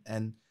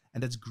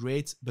that's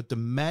great. But the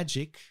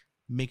magic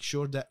makes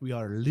sure that we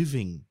are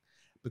living,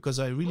 because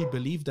I really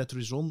believe that there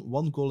is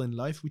one goal in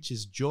life, which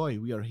is joy.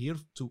 We are here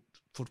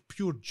for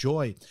pure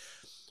joy.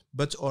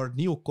 But our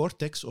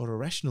neocortex, or a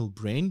rational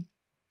brain,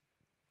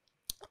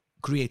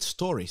 creates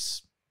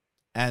stories,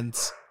 and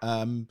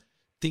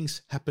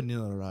things happen in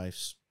our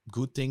lives,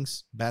 good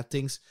things, bad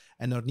things,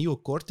 and our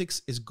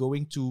neocortex is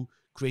going to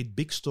create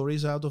big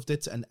stories out of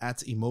that and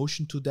add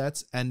emotion to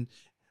that. And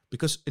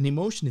because an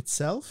emotion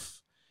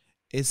itself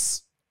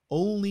is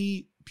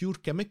only pure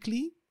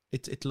chemically,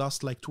 it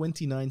lasts like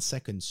 29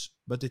 seconds,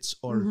 but it's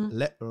our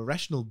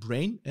rational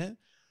brain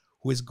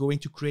who is going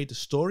to create a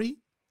story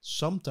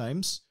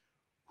sometimes,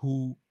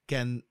 who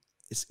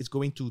is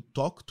going to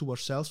talk to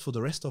ourselves for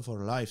the rest of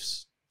our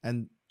lives.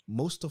 And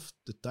most of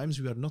the times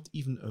we are not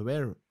even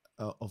aware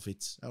of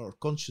it or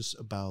conscious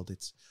about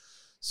it.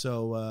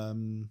 So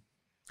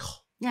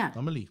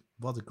Amelie,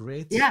 what a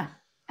great yeah.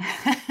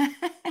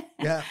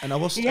 And I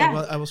was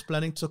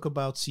planning to talk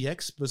about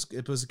CX, but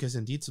it was because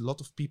indeed a lot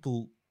of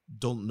people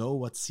don't know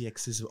what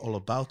CX is all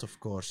about, of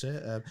course.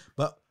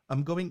 But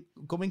I'm going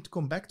to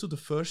come back to the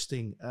first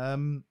thing.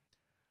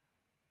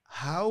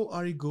 How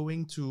are you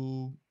going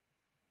to?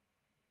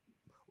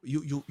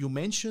 You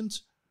mentioned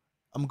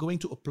I'm going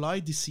to apply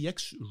the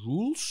CX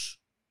rules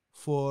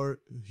for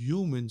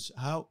humans.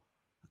 How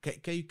can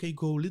you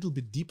go a little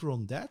bit deeper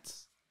on that?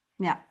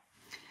 Yeah,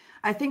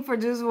 I think for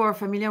those who are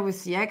familiar with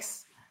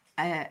CX,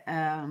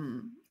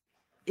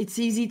 it's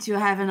easy to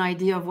have an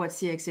idea of what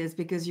CX is,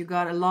 because you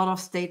got a lot of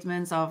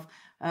statements of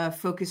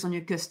focus on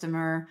your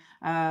customer,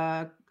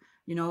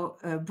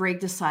 break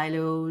the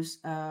silos.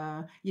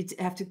 You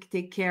have to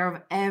take care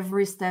of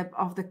every step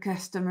of the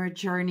customer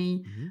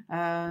journey,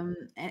 and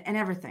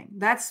everything.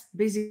 That's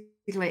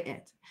basically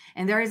it.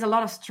 And there is a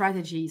lot of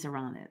strategies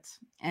around it.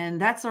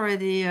 And that's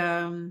already,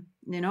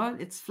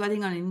 it's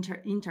flooding on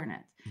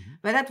internet.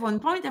 But at one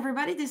point,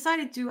 everybody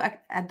decided to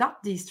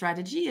adopt this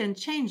strategy and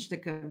change the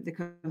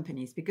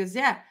companies, because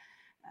the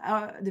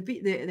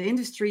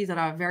industries that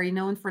are very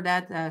known for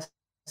that,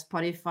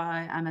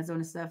 Spotify, Amazon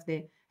and stuff,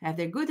 they have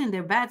their good and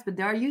their bad, but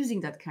they are using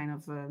that kind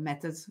of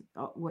methods.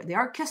 They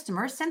are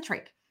customer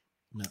centric,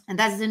 and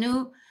that's the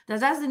new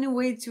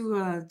way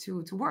to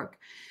work.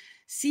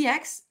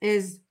 CX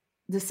is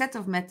the set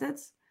of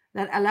methods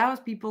that allows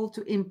people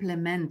to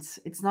implement.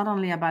 It's not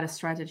only about a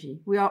strategy.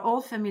 We are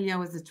all familiar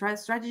with the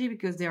strategy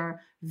because there are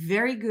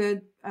very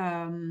good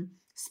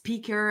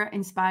speaker,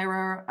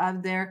 inspirer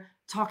out there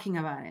talking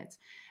about it.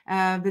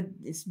 But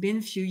it's been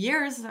a few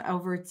years,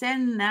 over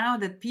 10 now,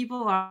 that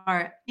people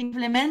are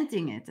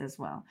implementing it as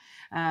well.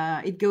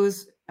 It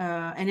goes,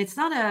 and it's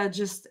not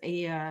just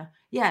we're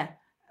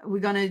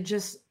going to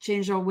just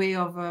change our way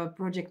of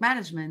project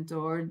management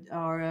or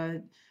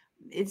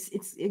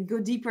it go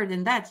deeper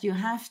than that. You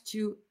have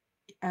to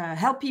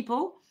help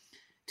people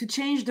to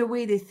change the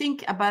way they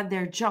think about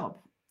their job.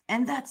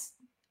 And that's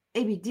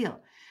a big deal,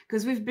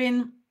 because we've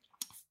been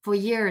for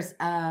years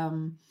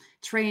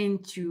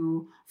trained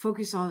to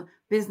focus on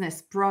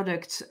business,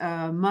 product,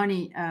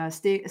 money,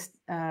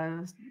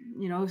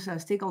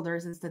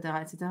 stakeholders,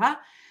 etc.,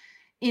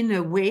 in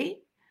a way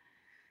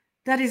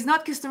that is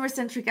not customer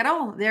centric at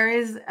all. There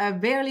is a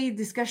barely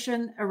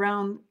discussion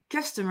around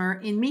customer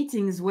in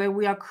meetings where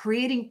we are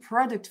creating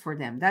product for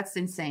them. That's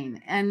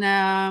insane. And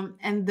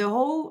the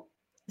whole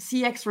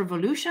CX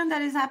revolution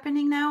that is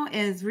happening now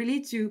is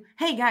really to,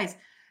 hey guys,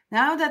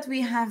 now that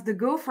we have the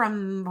go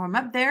from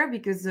up there,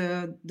 because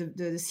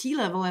the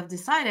C-level have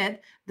decided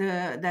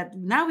that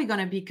now we're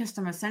going to be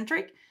customer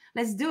centric,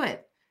 let's do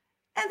it.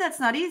 And that's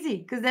not easy,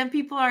 because then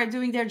people are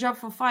doing their job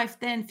for 5,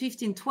 10,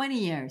 15, 20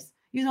 years.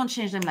 You don't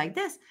change them like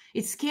this.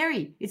 It's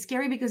scary. It's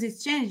scary because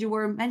it's changed. You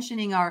were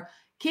mentioning our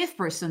cave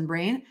person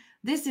brain.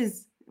 This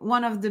is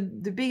one of the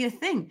biggest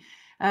thing.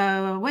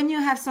 When you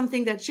have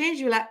something that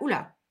changes, you're like, ooh,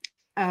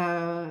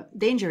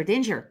 danger.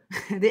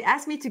 They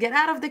asked me to get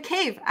out of the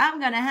cave. I'm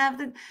going to have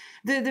the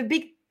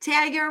big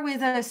tiger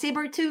with a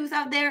saber tooth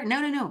out there.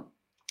 No.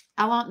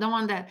 Don't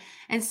want that.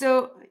 And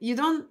so you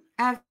don't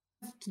have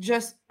to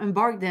just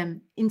embark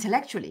them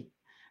intellectually,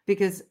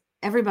 because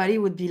everybody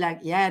would be like,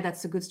 yeah,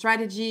 that's a good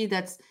strategy.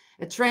 That's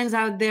a trends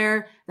out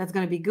there. That's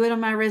going to be good on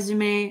my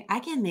resume. I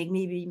can make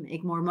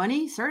more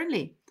money,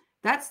 certainly.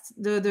 That's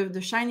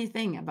the shiny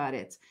thing about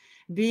it.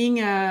 Being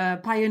a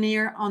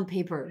pioneer on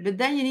paper, but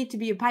then you need to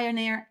be a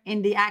pioneer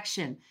in the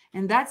action.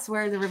 And that's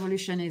where the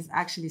revolution is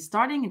actually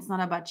starting. It's not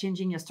about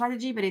changing your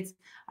strategy, but it's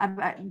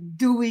about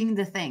doing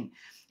the thing.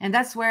 And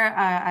that's where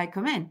I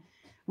come in.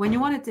 When you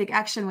want to take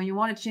action, when you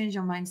want to change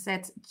your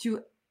mindset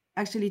to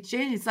actually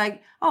change, it's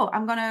like, oh,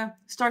 I'm going to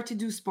start to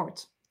do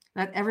sport.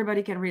 That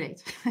everybody can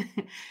relate.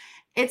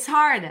 It's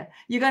hard.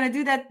 You're going to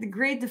do that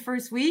great the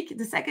first week.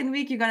 The second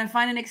week, you're going to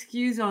find an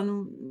excuse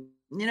on,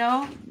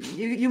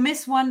 you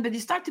miss one, but you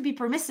start to be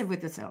permissive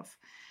with yourself.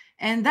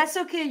 And that's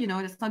okay.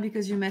 That's not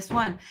because you missed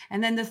one.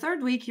 And then the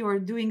third week, you're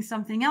doing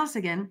something else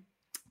again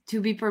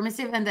to be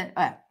permissive. And then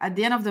at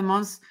the end of the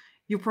month,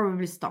 you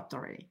probably stopped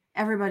already.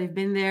 Everybody's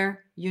been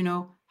there.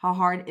 How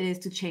hard it is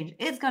to change.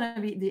 It's going to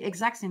be the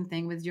exact same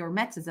thing with your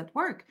methods at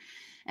work.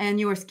 And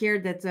you are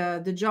scared that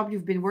the job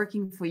you've been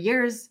working for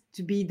years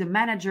to be the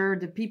manager,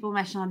 the people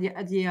machin,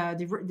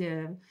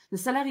 the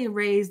salary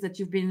raise that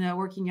you've been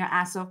working your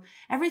ass off,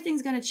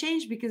 everything's going to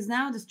change because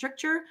now the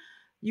structure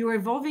you're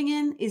evolving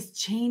in is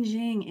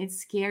changing.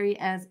 It's scary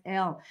as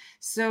hell.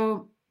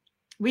 So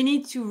we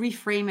need to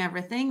reframe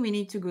everything. We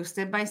need to go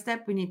step by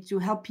step. We need to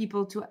help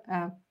people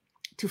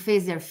to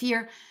face their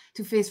fear,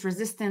 to face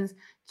resistance,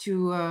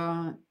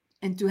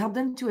 and to help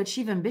them to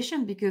achieve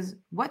ambition, because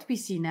what we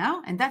see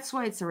now, and that's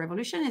why it's a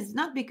revolution, is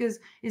not because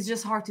it's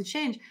just hard to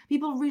change.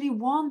 People really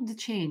want the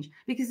change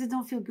because they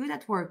don't feel good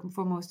at work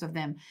for most of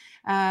them.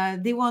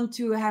 They want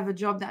to have a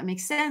job that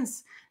makes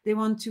sense. They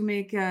want to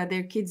make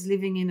their kids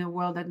living in a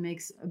world that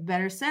makes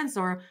better sense,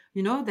 or,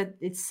 that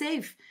it's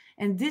safe.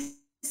 And this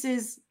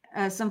is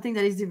something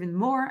that is even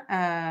more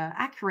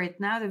accurate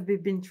now that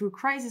we've been through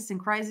crisis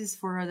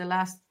for the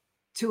last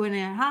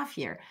 2.5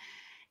 years.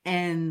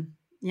 And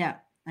yeah,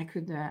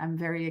 I'm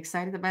very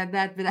excited about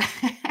that. But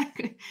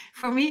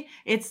for me,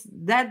 it's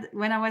that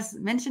when I was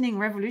mentioning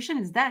revolution,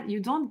 it's that you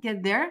don't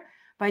get there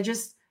by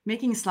just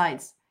making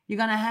slides. You're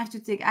going to have to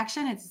take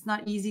action. It's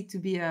not easy to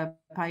be a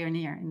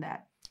pioneer in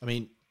that. I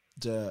mean,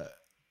 the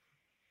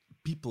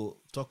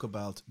people talk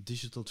about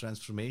digital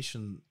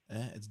transformation.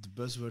 It's the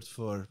buzzword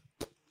for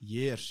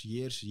years.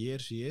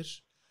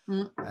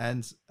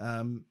 And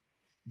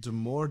the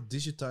more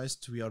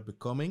digitized we are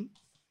becoming,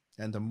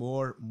 and the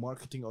more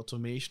marketing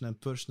automation and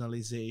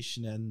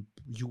personalization and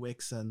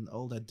UX and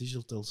all that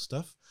digital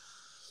stuff,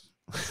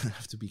 I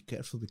have to be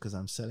careful because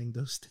I'm selling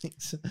those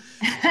things.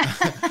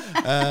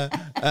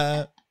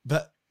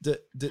 But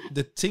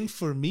the thing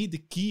for me, the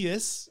key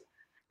is,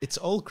 it's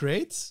all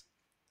great,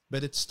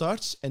 but it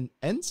starts and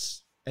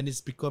ends, and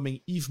it's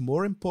becoming even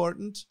more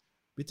important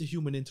with the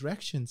human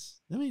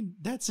interactions. I mean,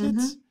 that's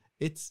it.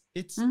 It's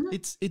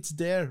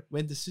there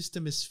when the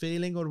system is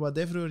failing or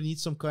whatever, or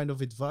needs some kind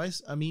of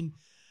advice. I mean,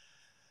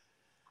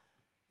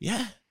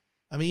 yeah,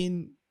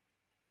 I'm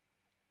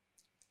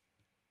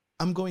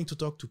going to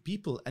talk to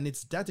people, and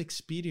it's that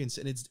experience,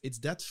 and it's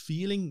that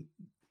feeling.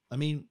 I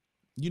mean,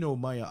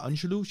 Maya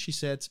Angelou, she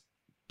said,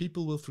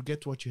 people will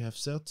forget what you have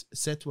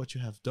said what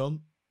you have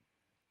done,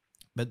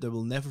 but they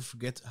will never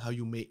forget how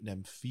you made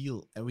them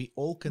feel. And we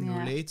all can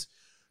relate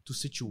to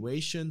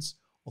situations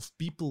of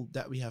people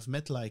that we have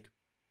met like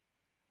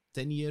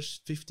 10 years,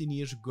 15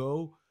 years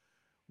ago,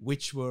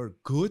 which were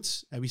good,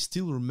 and we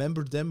still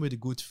remember them with a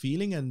good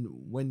feeling. And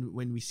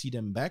when we see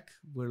them back,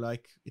 we're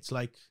like,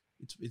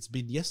 it's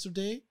been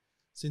yesterday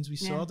since we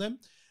saw them.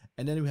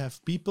 And then we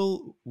have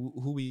people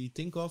who we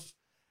think of,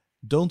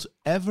 don't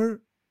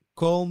ever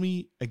call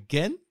me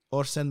again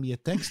or send me a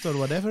text or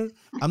whatever.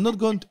 I'm not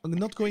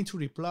going to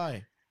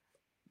reply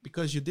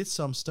because you did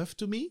some stuff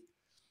to me.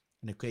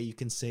 And okay, you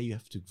can say you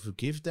have to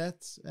forgive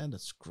that, and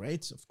that's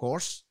great, of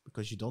course,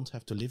 because you don't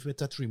have to live with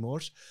that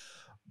remorse.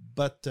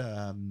 But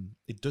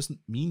it doesn't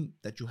mean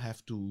that you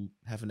have to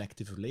have an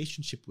active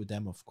relationship with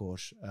them, of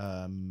course.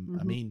 I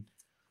mean,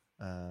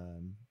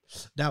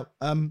 now,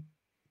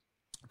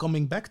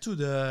 coming back to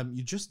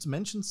you just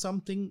mentioned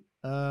something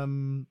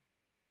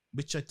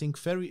which I think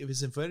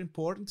is very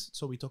important.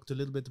 So we talked a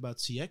little bit about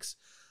CX,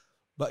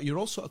 but you're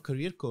also a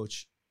career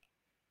coach.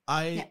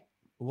 I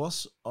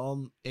was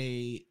on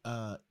a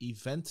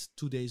event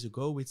 2 days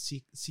ago with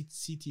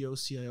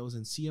CTOs, CIOs,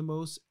 and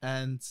CMOs,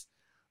 and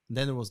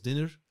then there was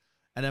dinner.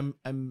 And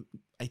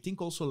I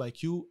think also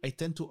like you, I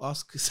tend to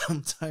ask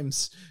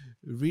sometimes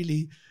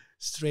really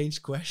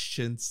strange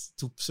questions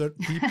to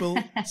certain people,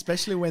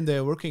 especially when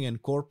they're working in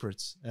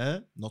corporates.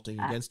 Nothing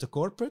against the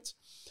corporate,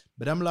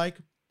 but I'm like,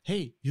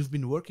 hey, you've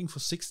been working for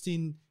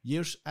 16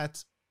 years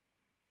at,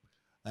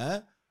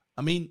 I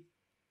mean,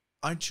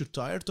 aren't you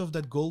tired of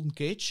that golden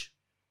cage?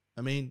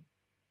 I mean,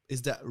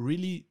 is that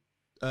really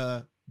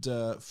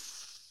the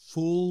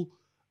full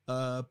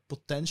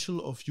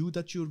potential of you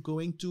that you're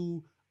going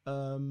to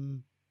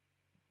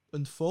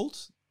unfold?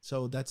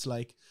 So that's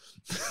like,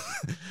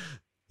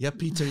 yeah,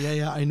 Peter,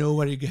 yeah, I know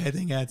where you're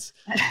heading at.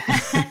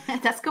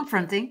 That's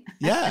confronting.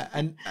 Yeah,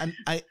 and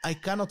I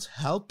cannot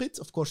help it.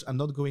 Of course, I'm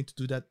not going to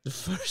do that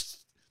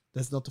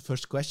that's not the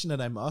first question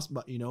that I'm asked,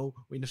 but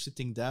when you're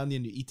sitting down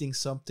and you're eating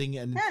something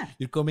and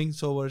you're coming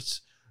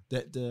towards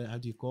the how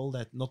do you call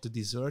that? Not the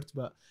dessert,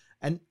 but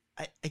and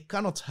I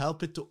cannot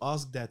help it to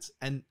ask that.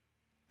 And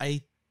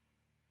I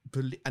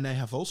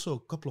have also a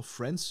couple of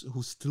friends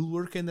who still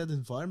work in that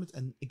environment.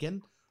 And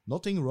again,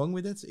 nothing wrong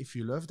with it if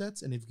you love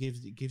that and if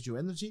it gives you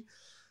energy.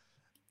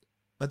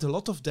 But a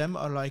lot of them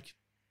are like,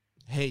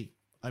 hey,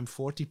 I'm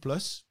 40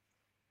 plus.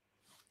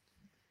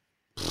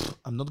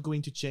 I'm not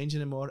going to change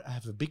anymore. I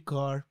have a big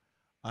car.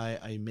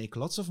 I make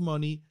lots of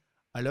money.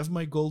 I love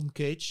my golden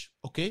cage.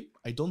 Okay,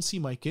 I don't see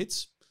my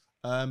kids.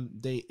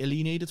 They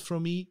alienated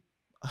from me,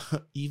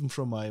 even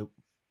from my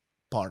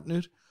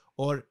partner.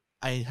 Or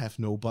I have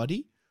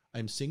nobody.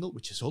 I'm single,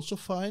 which is also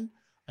fine.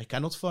 I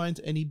cannot find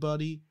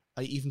anybody.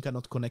 I even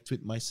cannot connect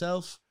with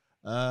myself.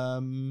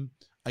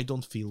 I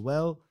don't feel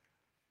well.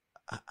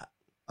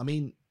 I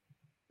mean,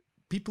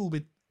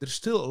 there's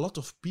still a lot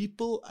of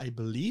people, I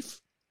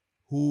believe,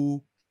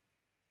 who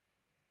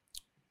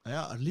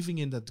are living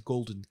in that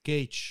golden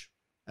cage.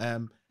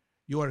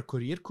 You are a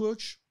career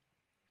coach.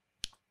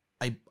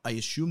 I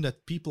assume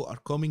that people are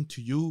coming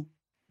to you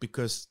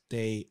because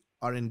they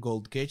are in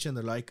gold cage and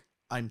they're like,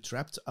 I'm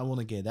trapped, I want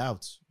to get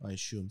out. I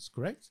assume it's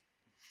correct?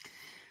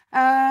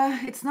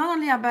 It's not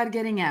only about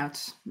getting out.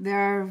 There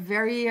are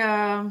very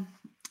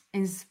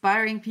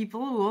inspiring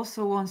people who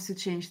also wants to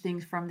change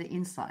things from the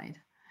inside.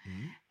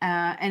 Mm-hmm.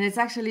 And it's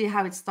actually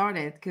how it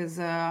started, because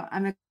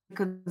I'm a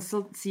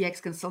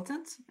CX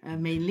consultant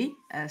mainly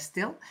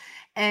still,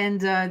 and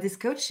this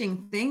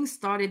coaching thing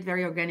started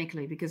very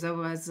organically because I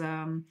was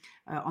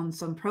on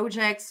some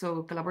projects,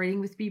 so collaborating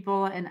with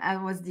people, and I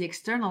was the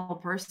external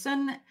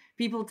person.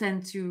 People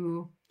tend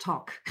to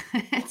talk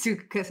to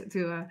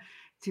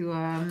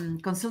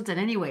consultant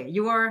anyway.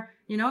 You are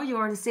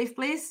the safe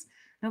place.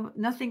 No,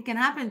 nothing can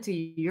happen to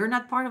you. You're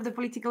not part of the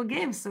political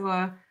game,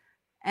 so.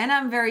 And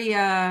I'm very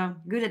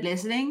good at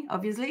listening,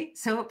 obviously.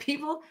 So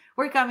people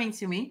were coming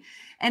to me.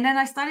 And then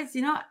I started,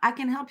 I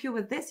can help you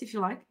with this if you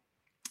like.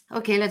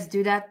 Okay, let's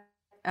do that.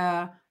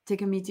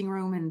 Take a meeting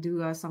room and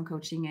do some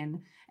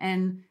coaching.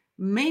 And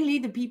mainly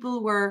the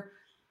people were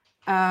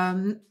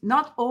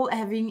not all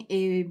having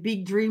a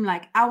big dream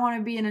like, I want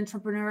to be an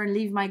entrepreneur and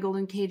leave my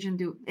golden cage and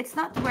do. It's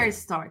not where it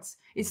starts.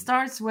 It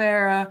starts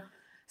where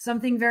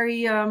something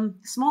very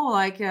small,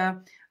 like...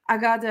 I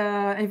got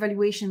an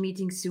evaluation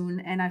meeting soon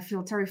and I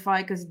feel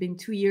terrified because it's been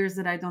 2 years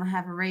that I don't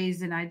have a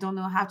raise and I don't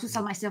know how to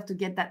sell myself to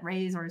get that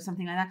raise or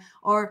something like that.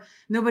 Or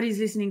nobody's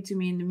listening to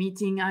me in the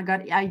meeting. I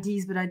got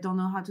ideas, but I don't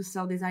know how to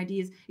sell these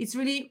ideas. It's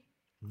really,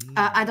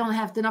 I don't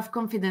have enough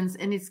confidence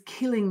and it's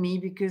killing me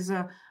because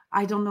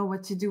I don't know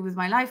what to do with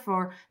my life.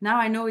 Or now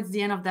I know it's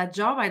the end of that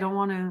job. I don't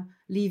want to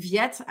leave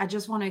yet. I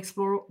just want to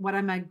explore what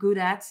am I good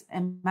at.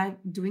 Am I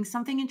doing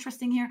something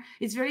interesting here?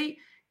 It's very...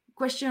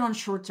 question on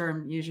short term,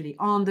 usually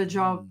on the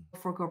job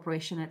for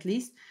corporation at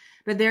least,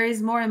 but there is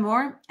more and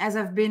more as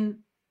I've been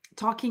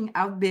talking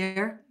out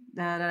there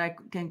that I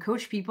can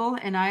coach people,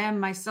 and I am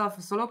myself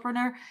a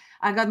solopreneur.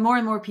 I got more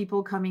and more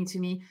people coming to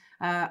me.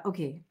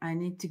 Okay, I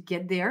need to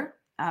get there.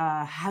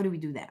 How do we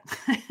do that?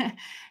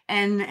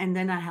 and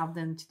then I help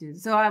them to do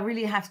it. So I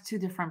really have two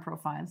different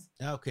profiles.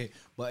 Yeah, okay,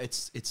 but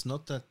it's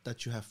not that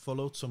you have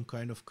followed some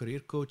kind of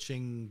career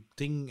coaching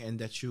thing and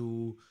that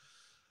you.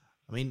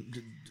 I mean,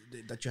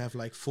 that you have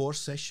like 4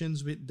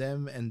 sessions with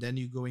them and then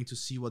you're going to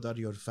see what are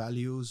your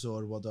values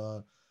or what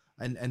are...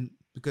 And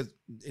because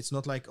it's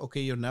not like,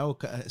 okay, you're now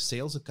a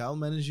sales account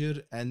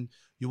manager and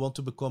you want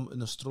to become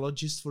an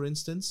astrologist, for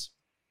instance,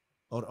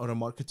 or a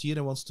marketeer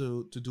and wants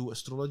to do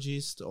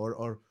astrologist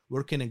or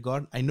work in a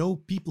garden. I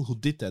know people who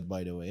did that,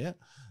 by the way.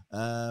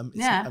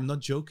 Yeah. I'm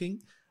not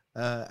joking.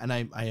 And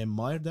I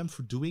admire them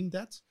for doing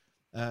that.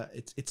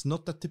 It's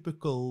not the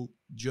typical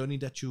journey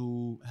that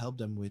you help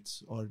them with,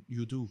 or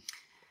you do,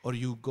 or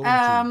you go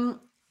into.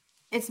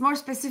 It's more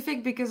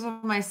specific because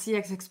of my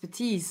CX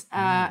expertise.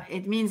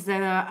 It means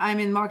that I'm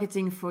in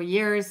marketing for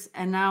years,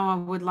 and now I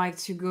would like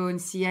to go in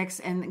CX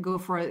and go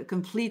for a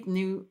complete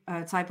new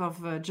type of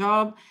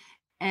job.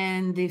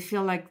 And they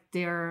feel like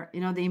they're,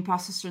 the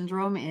imposter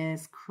syndrome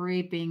is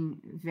creeping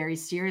very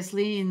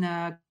seriously in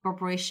the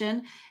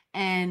corporation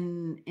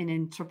and in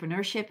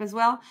entrepreneurship as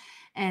well.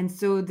 And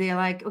so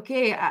they're like,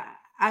 okay,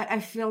 I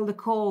feel the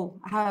call.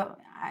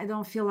 I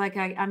don't feel like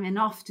I'm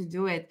enough to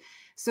do it.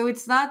 So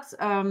it's not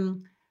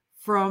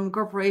from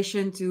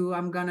corporation to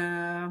I'm going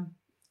to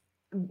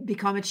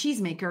become a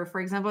cheesemaker,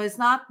 for example. It's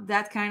not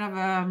that kind of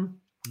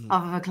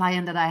a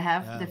client that I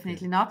have. Yeah,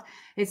 definitely not.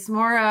 It's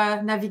more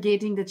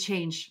navigating the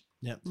change.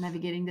 Yeah.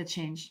 Navigating the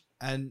change.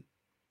 And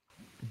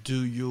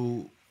do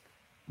you...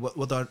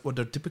 What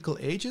are typical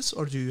ages,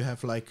 or do you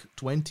have like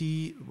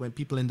 20 when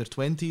people in their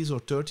 20s or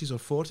 30s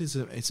or 40s?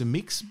 It's a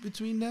mix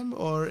between them,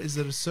 or is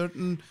there a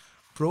certain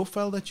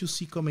profile that you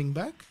see coming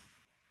back?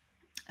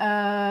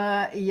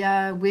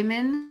 Yeah,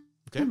 women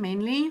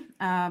mainly,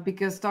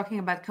 because talking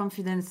about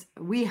confidence,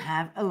 we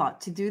have a lot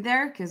to do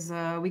there because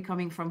we're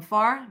coming from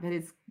far, but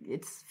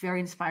it's very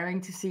inspiring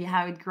to see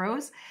how it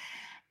grows.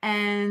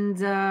 And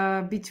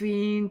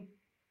between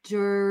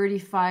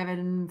 35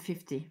 and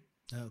 50.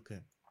 Okay.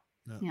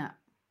 Yeah.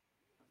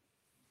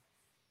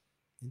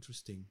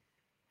 Interesting.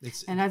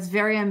 It's And that's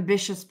very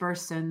ambitious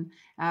person.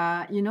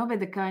 But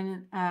the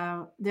kind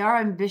they are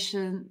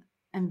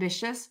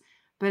ambitious,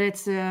 but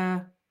it's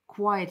a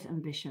quiet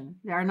ambition.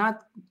 They are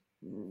not.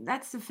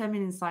 That's the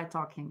feminine side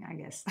talking, I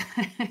guess,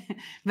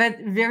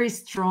 but very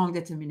strong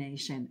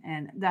determination,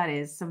 and that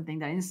is something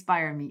that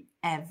inspires me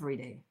every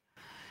day.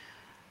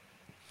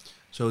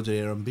 so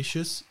they're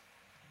ambitious.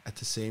 At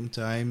the same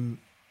time,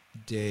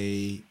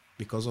 they,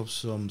 because of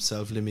some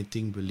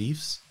self-limiting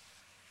beliefs,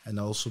 and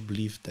I also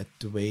believe that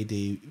the way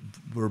they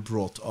were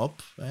brought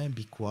up,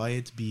 be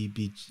quiet,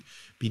 be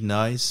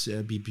nice,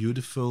 be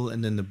beautiful,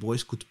 and then the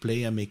boys could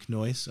play and make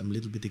noise. I'm a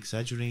little bit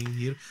exaggerating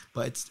here,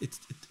 but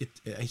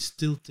I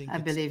still think I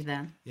believe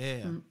that.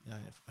 Yeah,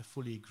 I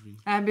fully agree.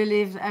 I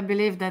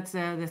believe that's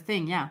the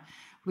thing. Yeah,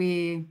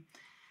 we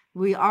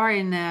are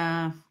in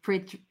a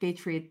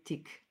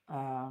patriotic.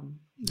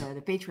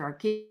 The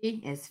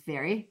patriarchy is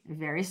very,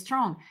 very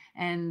strong,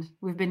 and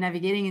we've been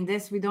navigating in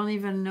this. We don't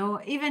even know,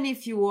 even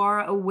if you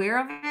are aware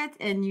of it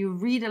and you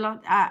read a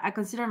lot. I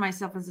consider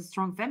myself as a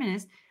strong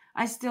feminist.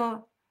 I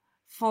still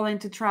fall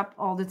into trap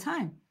all the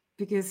time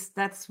because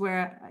that's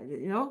where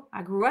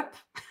I grew up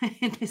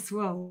in this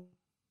world.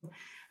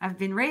 I've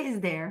been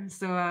raised there,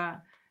 so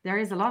there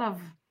is a lot of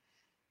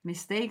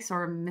mistakes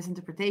or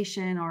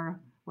misinterpretation or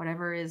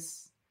whatever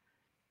is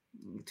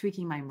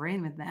tweaking my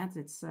brain with that.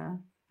 It's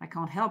I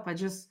can't help. I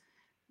just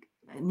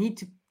need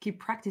to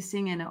keep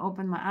practicing and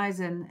open my eyes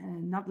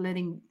and not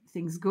letting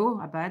things go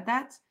about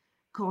that,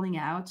 calling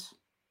out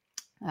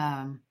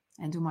and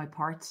do my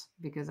part,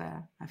 because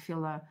I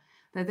feel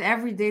that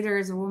every day there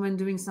is a woman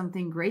doing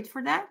something great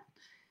for that.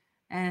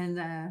 And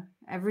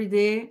every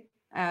day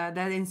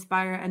that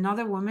inspire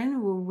another woman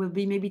who will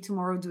be maybe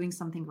tomorrow doing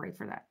something great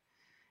for that.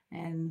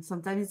 And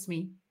sometimes it's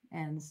me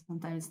and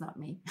sometimes it's not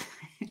me.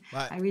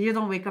 You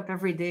don't wake up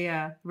every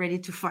day ready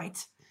to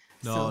fight.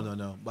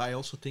 No. But I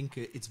also think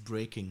it's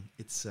breaking.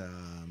 It's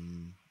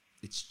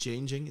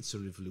changing. It's a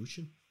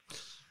revolution,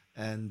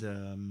 and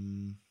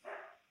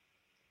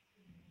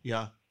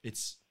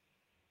it's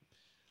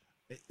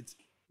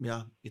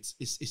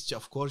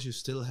of course you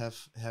still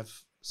have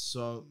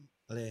so,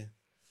 and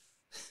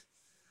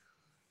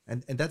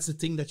that's the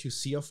thing that you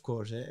see, of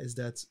course, is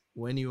that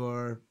when you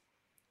are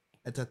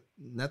at that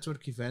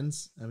network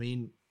events. I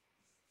mean,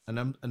 and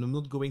I'm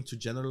not going to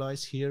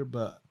generalize here,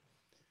 but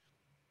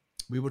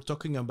we were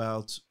talking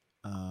about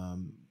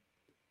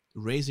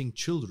raising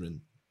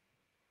children.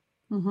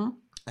 Mm-hmm.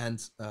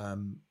 And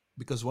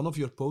because one of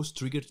your posts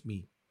triggered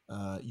me.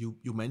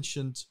 You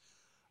mentioned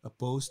a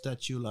post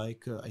that you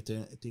like, I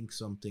think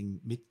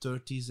something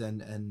mid-30s.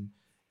 And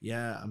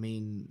yeah, I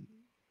mean,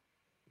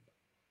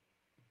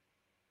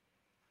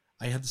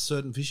 I had a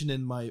certain vision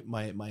in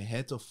my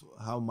head of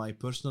how my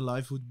personal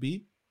life would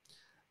be.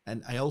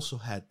 And I also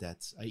had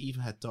that. I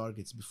even had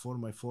targets before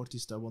my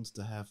 40s. I wanted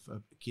to have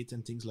a kid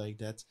and things like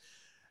that.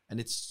 And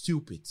it's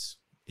stupid.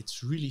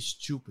 It's really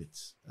stupid.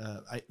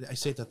 I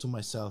say that to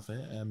myself.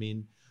 I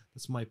mean,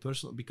 that's my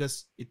personal,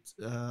 because it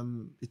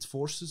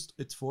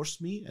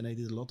forced me, and I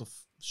did a lot of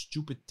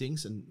stupid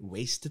things and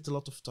wasted a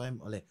lot of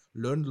time. I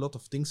learned a lot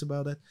of things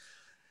about it.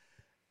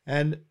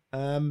 And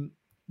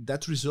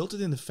that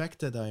resulted in the fact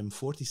that I'm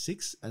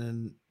 46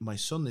 and my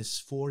son is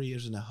 4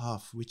 years and a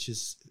half, which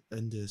is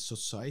in the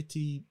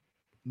society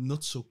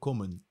not so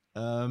common,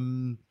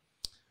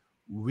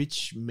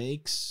 which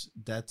makes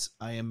that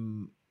I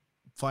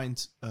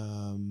find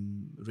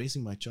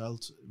raising my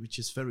child, which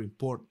is very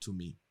important to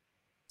me.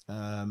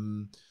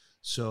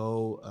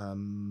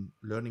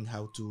 Learning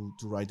how to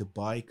ride a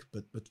bike,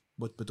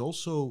 but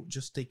also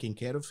just taking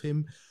care of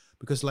him,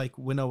 because like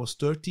when I was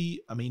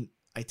 30, I mean,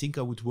 I think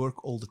I would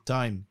work all the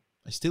time.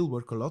 I still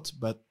work a lot,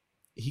 but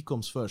he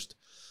comes first.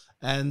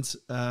 And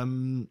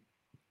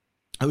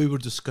we were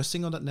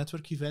discussing on that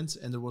network event,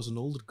 and there was an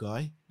older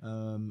guy,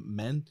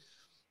 man.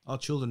 Our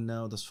children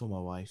now, that's for my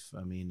wife.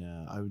 I mean,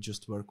 I would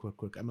just work.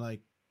 I'm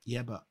like,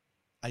 yeah, but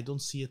I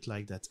don't see it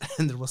like that.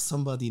 And there was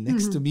somebody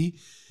next to me.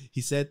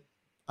 He said,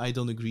 I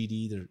don't agree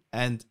either.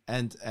 And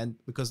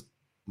because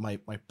my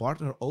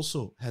partner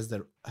also has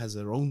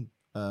her own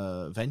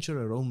venture,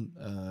 her own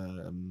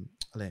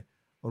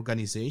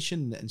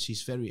organization, and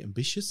she's very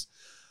ambitious.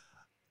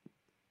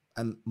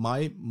 And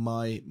my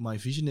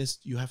vision is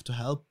you have to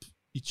help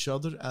each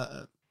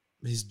other,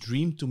 his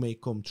dream to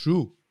come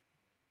true.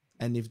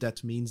 And if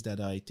that means that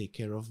I take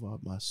care of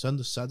my son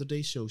the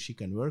Saturday so she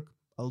can work,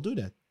 I'll do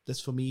that. That's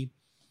for me.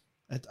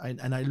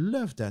 And I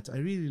love that. I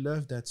really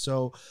love that.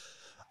 So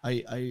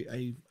I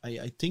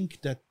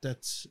think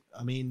that's,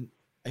 I mean,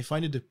 I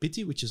find it a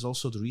pity, which is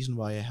also the reason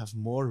why I have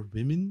more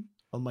women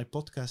on my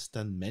podcast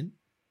than men,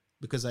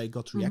 because I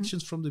got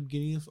reactions from the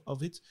beginning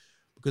of it,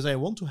 because I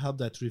want to help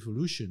that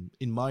revolution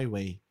in my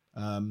way.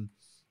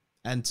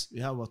 And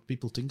yeah, what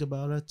people think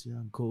about it,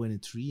 go in a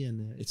tree,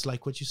 and it's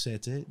like what you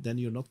said, then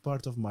you're not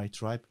part of my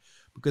tribe,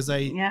 because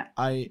I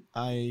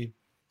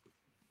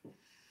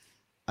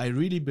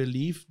really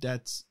believe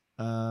that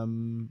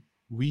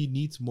we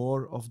need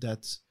more of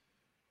that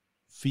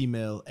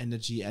female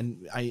energy,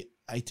 and I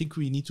think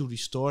we need to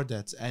restore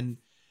that. And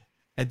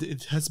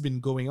it has been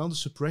going on, the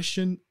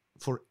suppression,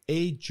 for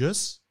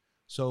ages.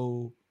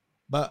 So,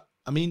 but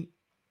I mean,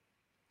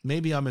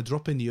 maybe I'm a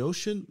drop in the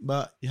ocean,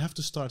 but you have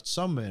to start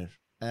somewhere.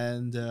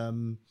 And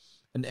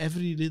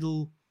every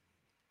little,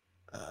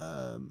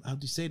 how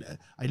do you say that?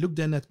 I look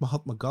then at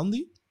Mahatma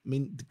Gandhi. I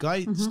mean, the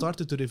guy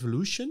started the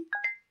revolution.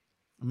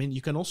 I mean,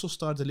 you can also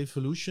start the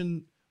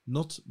revolution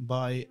not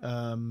by,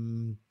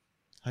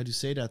 how do you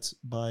say that?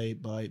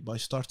 By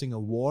starting a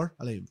war,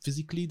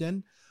 physically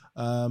then.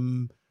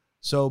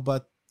 So,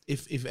 but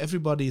if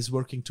everybody is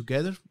working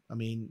together, I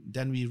mean,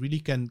 then we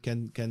really can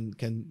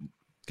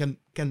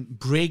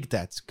break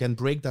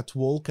that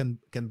wall, can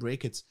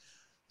break it.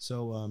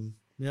 So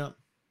yeah.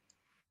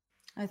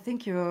 I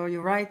think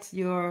you're right.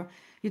 You're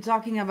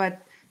talking about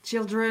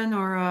children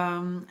or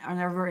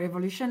our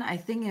evolution. I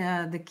think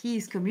the key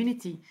is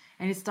community,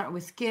 and it starts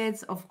with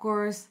kids, of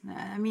course.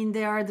 I mean,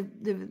 they are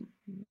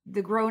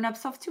the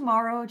grown-ups of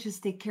tomorrow.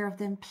 Just take care of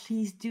them,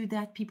 please do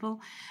that, people.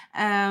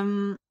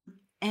 And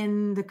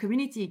the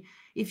community.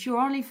 If you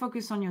only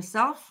focus on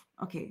yourself,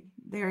 okay,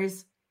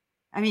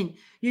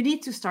 you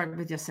need to start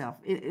with yourself.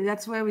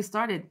 That's where we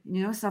started.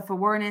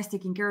 Self-awareness,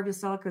 taking care of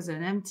yourself, because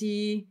an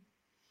empty,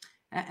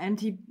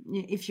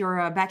 if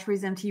your battery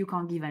is empty, you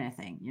can't give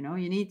anything.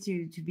 You need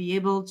to be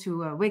able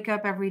to wake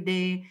up every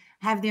day,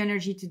 have the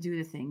energy to do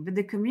the thing. But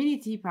the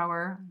community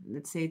power,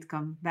 let's say it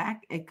comes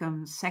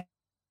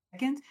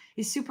second,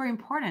 is super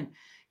important.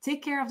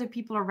 Take care of the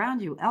people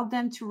around you, help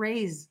them to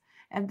raise,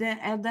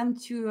 help them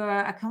to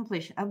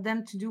accomplish, help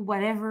them to do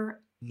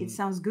whatever it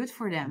sounds good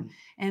for them.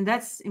 And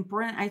that's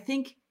important. I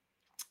think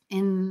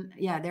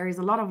there is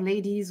a lot of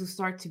ladies who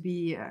start to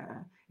be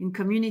in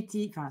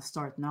community,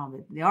 start now,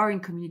 but they are in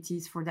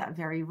communities for that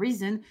very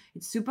reason.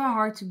 It's super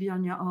hard to be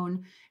on your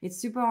own. It's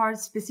super hard,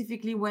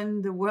 specifically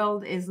when the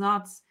world is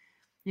not,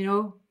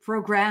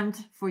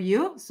 programmed for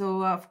you.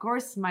 So of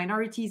course,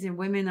 minorities and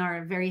women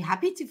are very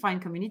happy to find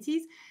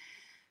communities.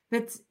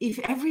 But if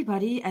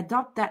everybody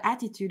adopt that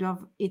attitude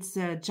of it's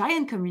a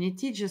giant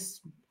community,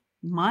 just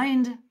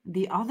mind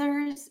the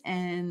others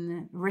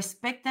and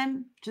respect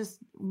them. Just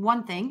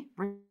one thing,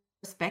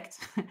 respect.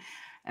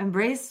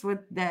 Embrace with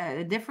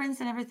the difference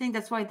and everything.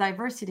 That's why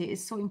diversity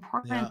is so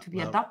important to be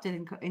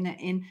adopted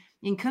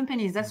in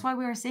companies. That's why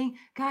we are saying,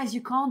 guys,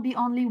 you can't be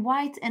only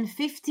white and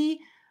 50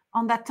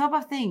 on that type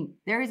of thing.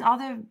 There is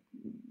other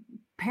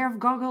pair of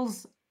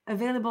goggles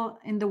available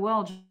in the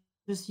world.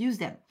 Just use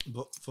them.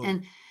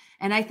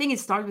 And I think it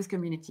starts with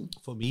community.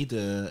 For me,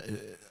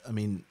 the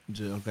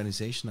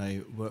organization I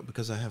work,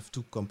 because I have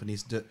two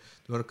companies. The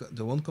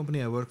one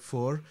company I work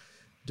for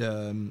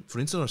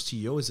instance, our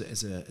CEO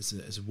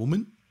is a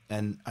woman,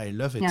 and I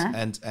love it.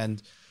 Yeah.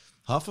 And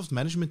half of the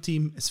management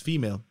team is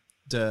female.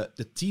 The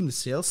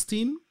sales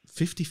team,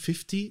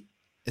 50-50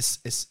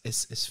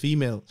 is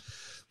female.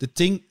 The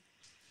thing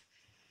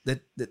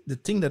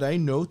that I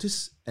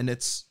notice, and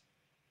is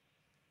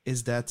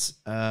that.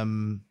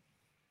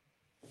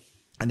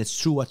 And it's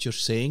true what you're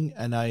saying.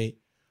 And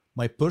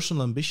my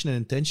personal ambition and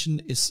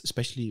intention is,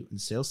 especially in the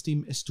sales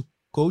team, is to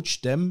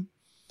coach them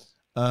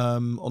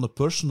on a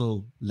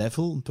personal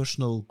level, and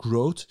personal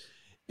growth,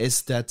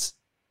 is that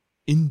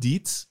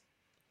indeed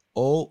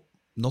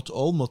not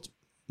all, but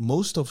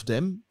most of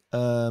them,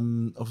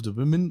 of the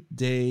women,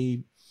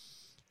 they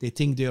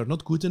think they are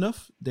not good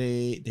enough.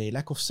 They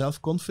lack of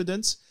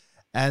self-confidence.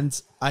 And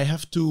I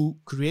have to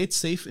create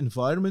safe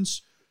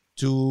environments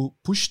to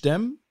push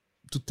them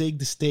to take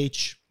the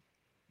stage.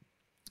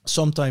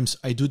 Sometimes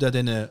I do that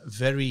in a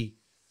very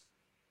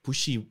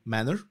pushy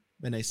manner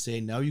when I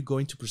say, now you're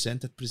going to present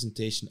that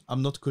presentation.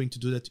 I'm not going to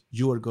do that.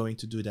 You are going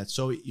to do that.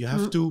 So you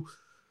have to,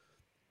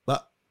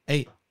 but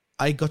hey,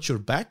 I got your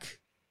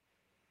back.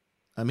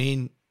 I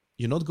mean,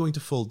 you're not going to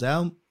fall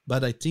down,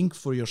 but I think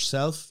for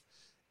yourself,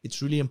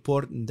 it's really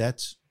important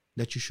that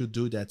you should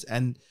do that.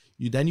 And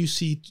you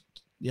see,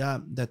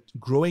 that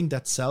growing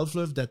that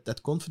self-love,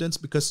 that confidence,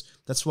 because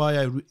that's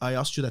why I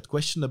asked you that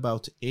question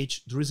about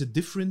age. There is a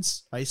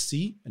difference I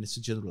see, and it's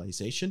a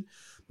generalization,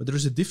 but there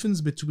is a difference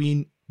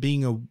between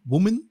being a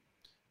woman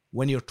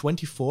when you're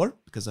 24,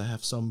 because I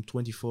have some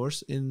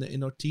 24s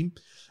in our team,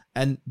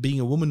 and being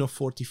a woman of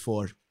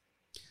 44.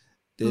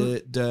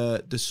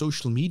 The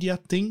social media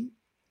thing,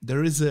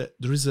 there is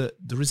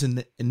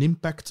an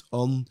impact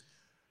on.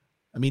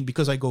 I mean,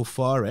 because I go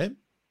far.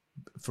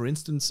 For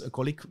instance, a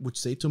colleague would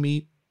say to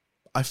me,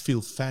 I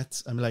feel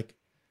fat. I'm like,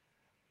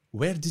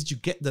 where did you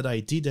get that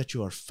idea that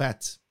you are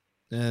fat?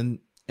 And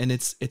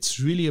it's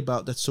really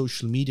about that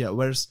social media.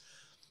 Whereas,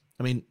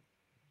 I mean,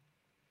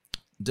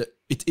 the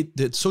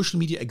social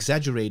media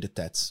exaggerated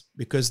that,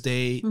 because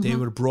they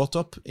were brought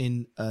up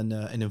in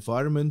an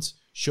environment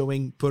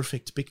showing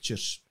perfect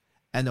pictures.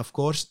 And of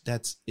course,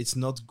 that it's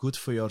not good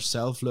for your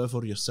self-love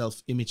or your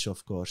self-image,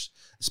 of course,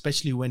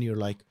 especially when you're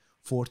like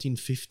 14,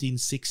 15,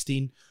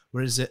 16.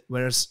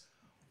 Whereas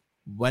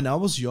when I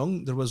was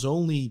young, there was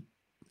only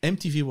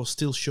MTV was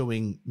still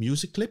showing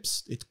music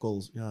clips. It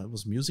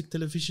was music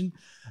television,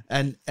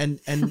 and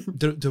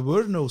there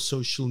were no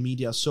social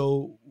media.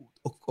 So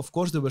of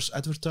course there was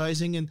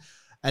advertising,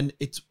 and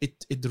it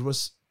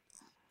was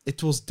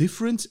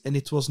different, and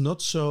it was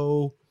not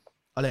so.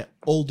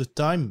 all the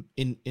time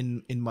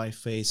in my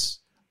face,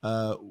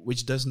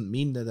 which doesn't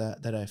mean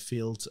that I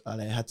failed.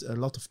 I had a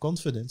lot of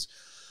confidence.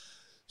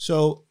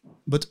 So,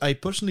 but I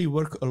personally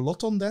work a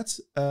lot on that,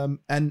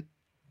 and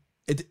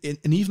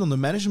even on the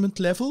management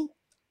level,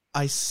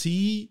 I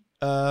see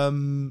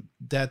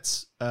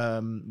that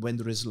when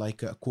there is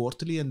like a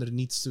quarterly and there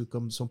needs to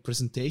come some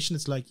presentation,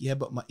 it's like, yeah,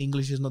 but my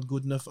English is not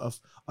good enough.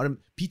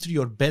 Peter,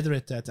 you're better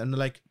at that. And they're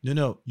like,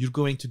 no, you're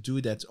going to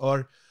do that.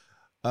 Or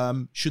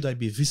should I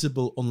be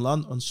visible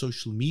online on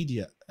social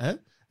media? And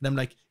I'm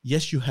like,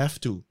 yes, you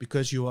have to,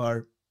 because you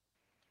are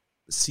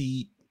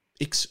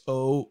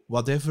CXO,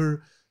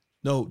 whatever.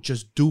 No,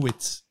 just do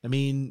it. I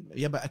mean,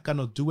 yeah, but I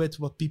cannot do it.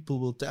 What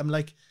people will I'm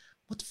like,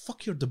 what the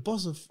fuck? You're the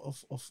boss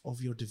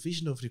of your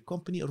division, of your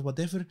company, or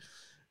whatever.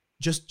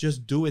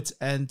 Just do it.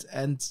 And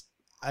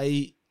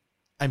I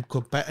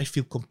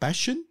feel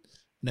compassion,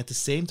 and at the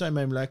same time,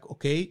 I'm like,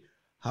 okay,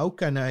 how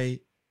can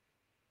I?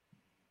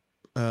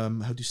 How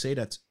do you say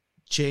that?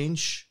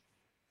 Change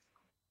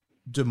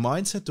the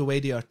mindset, the way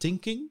they are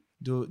thinking,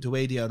 the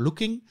way they are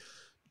looking,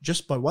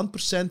 just by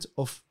 1%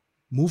 of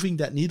moving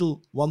that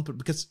needle,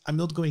 because I'm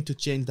not going to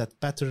change that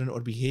pattern or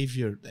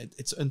behavior.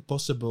 It's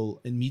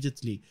impossible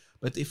immediately.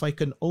 But if I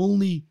can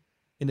only,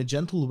 in a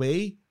gentle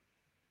way,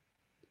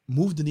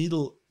 move the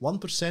needle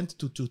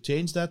 1% to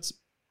change that,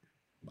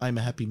 I'm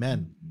a happy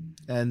man.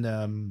 And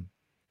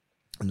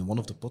one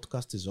of the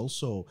podcasts is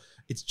also,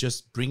 it's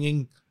just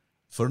bringing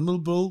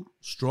vulnerable,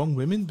 strong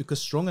women,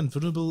 because strong and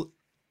vulnerable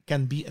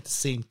can be at the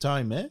same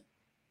time, eh?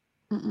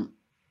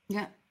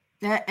 Yeah.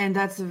 Yeah, and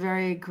that's a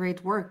very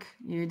great work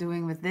you're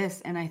doing with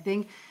this. And I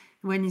think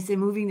when you say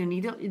moving the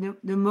needle,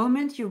 the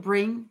moment you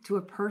bring to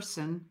a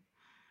person,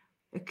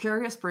 a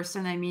curious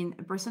person, I mean,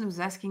 a person who's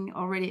asking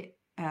already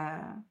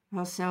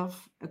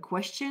herself a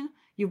question,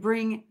 you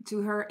bring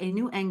to her a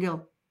new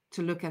angle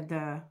to look at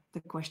the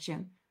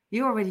question.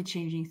 You're already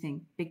changing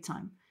things big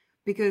time,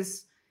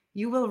 because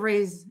you will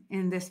raise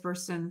in this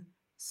person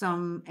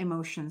some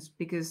emotions,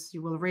 because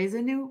you will raise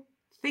a new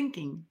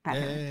thinking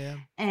pattern. Yeah.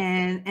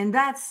 And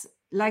that's,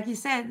 like you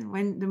said,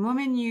 when the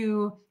moment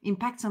you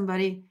impact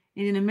somebody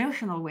in an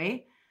emotional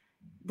way,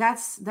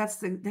 that's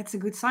a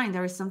good sign.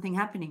 There is something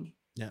happening.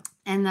 Yeah.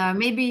 And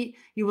maybe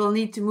you will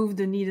need to move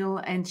the needle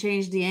and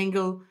change the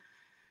angle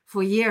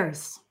for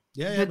years.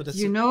 Yeah, but that's,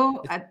 the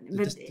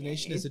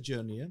destination is a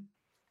journey, yeah?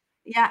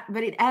 Yeah,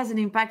 but it has an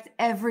impact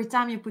every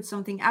time you put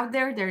something out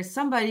there. There is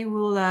somebody who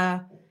will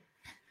I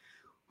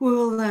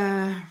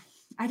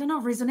don't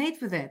know, resonate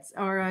with it,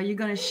 or you're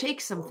gonna shake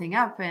something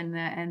up,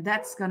 and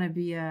that's gonna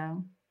be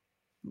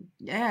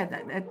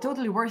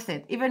totally worth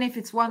it. Even if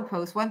it's one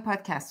post, one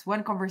podcast,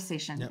 one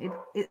conversation,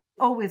 it's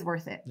always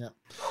worth it. Yeah.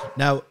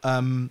 Now,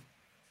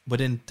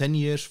 within 10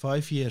 years,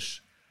 5 years,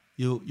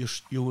 you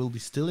will be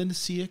still in the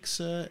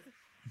CX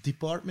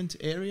department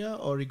area,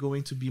 or are you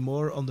going to be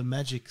more on the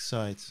magic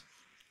side?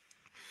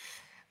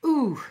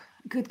 Ooh,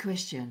 good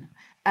question.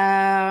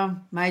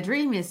 My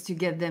dream is to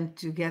get them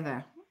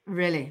together,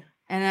 really.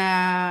 And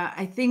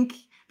I think,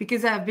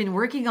 because I've been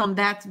working on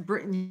that,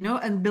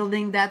 and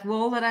building that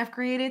wall that I've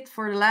created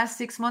for the last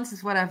 6 months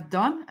is what I've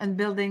done, and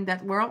building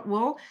that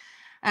wall.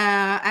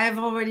 I have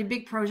already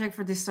big project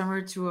for this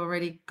summer to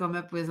already come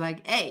up with,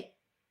 like, hey,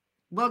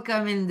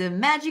 welcome in the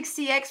magic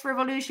CX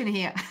revolution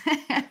here.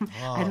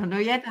 Wow. I don't know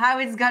yet how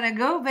it's gonna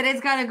go, but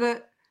it's gonna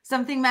go.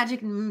 Something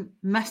magic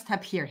must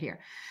appear here.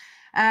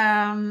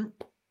 And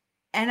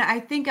I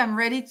think I'm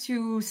ready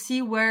to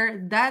see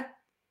where that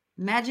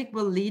magic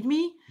will lead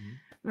me.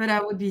 But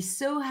I would be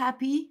so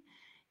happy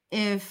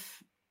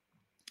if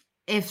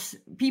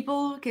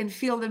people can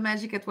feel the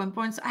magic at one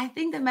point. So I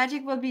think the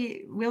magic will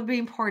be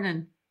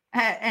important.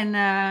 And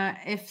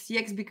if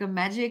CX become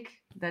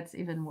magic, that's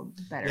even more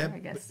better, I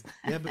guess.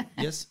 But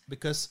yes,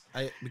 because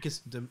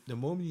the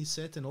moment you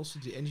said, and also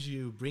the energy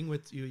you bring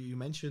with you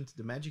mentioned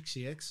the magic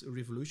CX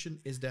revolution,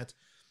 is that,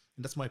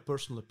 and that's my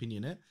personal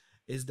opinion,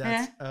 is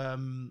that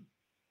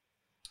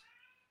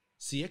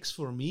CX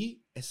for me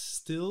is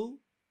still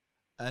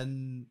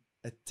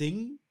a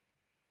thing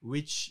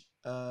which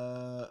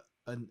a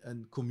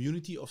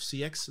community of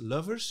CX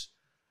lovers,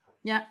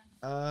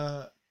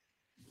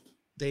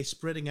 they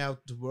spreading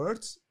out the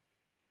word,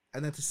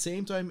 and at the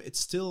same time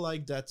it's still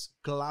like that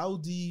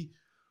cloudy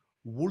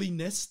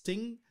woolliness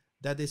thing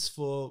that is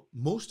for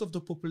most of the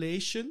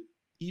population,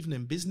 even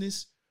in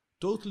business,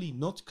 totally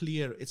not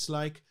clear. It's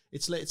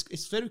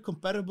very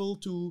comparable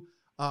to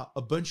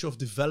a bunch of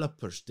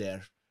developers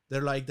there.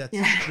 They're like that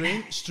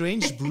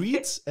strange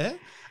breeds, and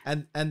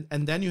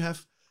then you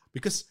have,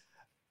 because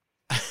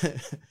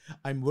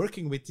I'm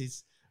working with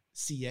these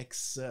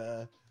CX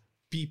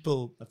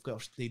people. Of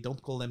course, they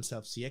don't call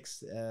themselves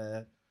CX,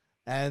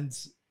 and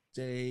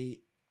they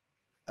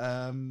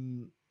for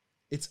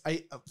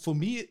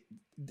me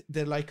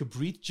they're like a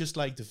breed, just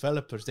like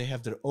developers. They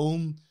have their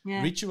own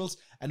rituals,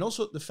 and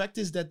also the fact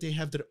is that they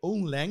have their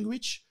own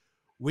language,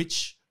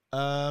 which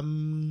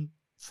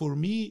for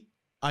me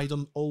I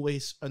don't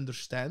always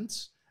understand.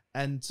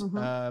 And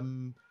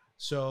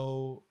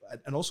So,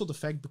 and also the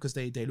fact, because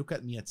they look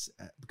at me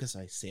because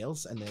I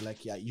sales, and they're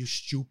like, yeah, you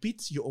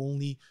stupid, you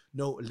only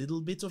know a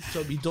little bit of,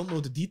 so we don't know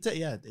the detail.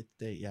 Yeah,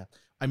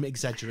 I'm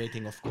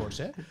exaggerating, of course.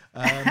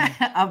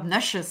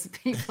 Obnoxious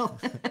people.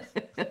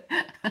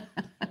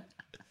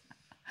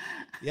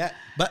 Yeah,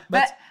 but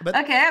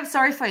okay, I'm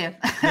sorry for you.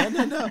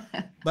 no.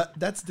 But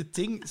that's the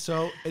thing.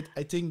 So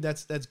I think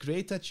that's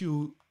great that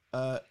you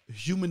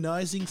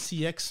humanizing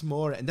CX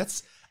more, and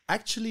that's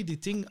actually the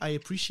thing I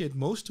appreciate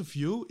most of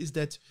you, is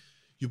that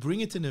you bring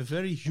it in a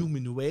very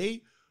human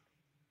way,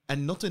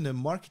 and not in a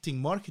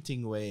marketing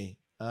way.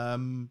 For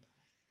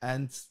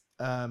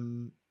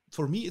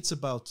me, it's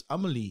about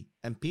Amelie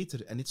and Peter,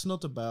 and it's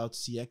not about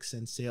CX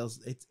and sales.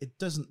 It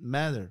doesn't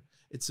matter.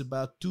 It's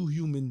about two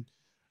human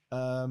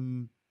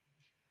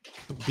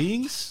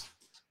beings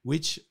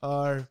which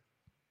are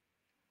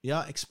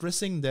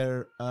expressing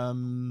their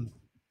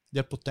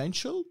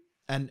potential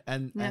and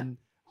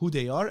who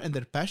they are and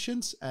their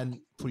passions. And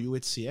for you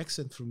it's CX,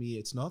 and for me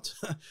it's not.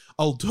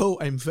 Although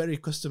I'm very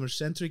customer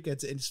centric,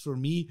 it's for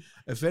me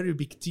a very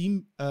big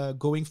team,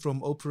 going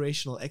from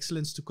operational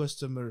excellence to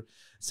customer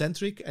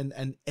centric,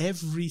 and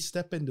every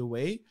step in the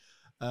way.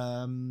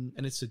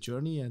 And it's a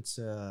journey, and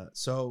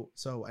so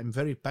I'm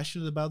very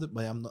passionate about it,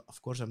 but I'm not a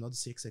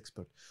CX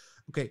expert.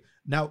 Okay,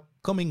 now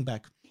coming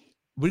back,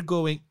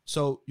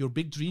 so your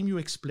big dream you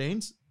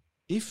explained,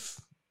 if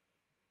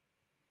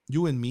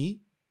you and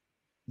me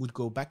would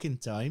go back in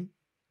time,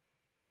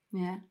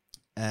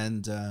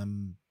 and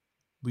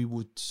we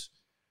would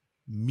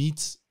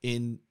meet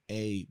in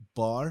a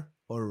bar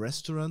or a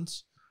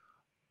restaurant,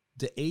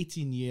 the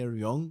 18-year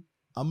young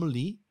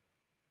Amelie,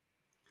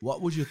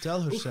 what would you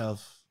tell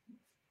herself?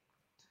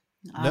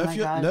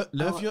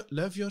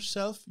 Love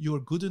yourself, you're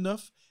good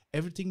enough,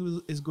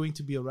 everything is going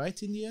to be all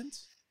right in the end?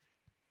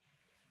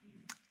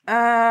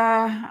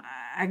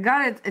 I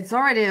got it. It's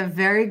already a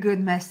very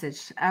good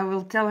message. I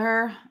will tell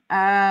her,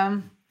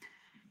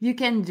 you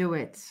can do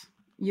it.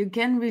 You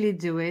can really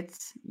do it.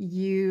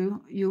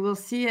 You will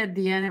see at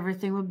the end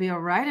everything will be all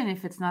right. And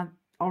if it's not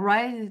all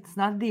right, it's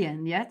not the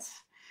end yet.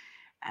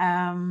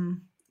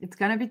 It's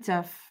going to be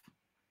tough,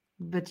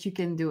 but you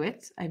can do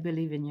it. I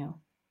believe in you.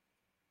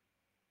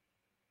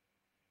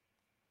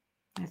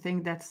 I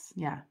think that's,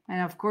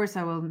 And of course,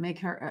 I will make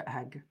her a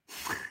hug,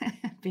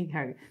 big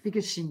hug,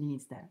 because she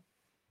needs that.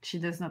 She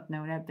does not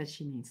know that, but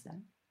she needs that.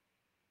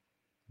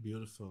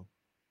 Beautiful.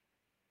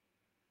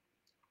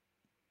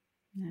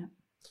 Yeah.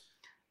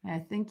 I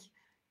think,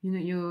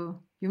 you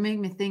make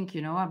me think,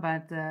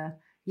 about,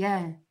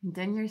 in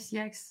 10 years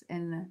CX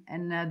and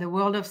the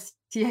world of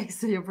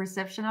CX, your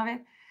perception of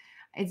it.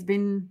 It's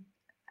been,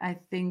 I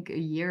think, a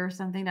year or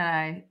something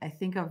that I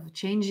think of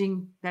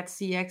changing that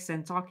CX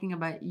and talking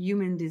about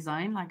human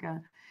design,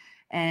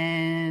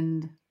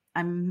 and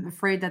I'm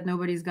afraid that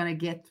nobody's going to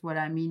get what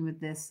I mean with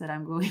this, that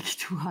I'm going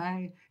to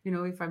hide.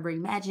 If I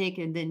bring magic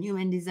and then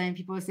human design,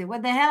 people will say,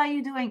 what the hell are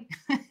you doing?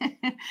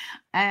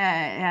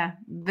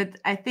 But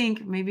I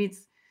think maybe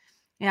it's,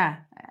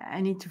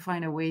 I need to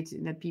find a way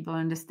that people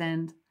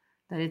understand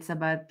that it's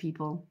about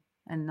people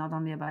and not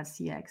only about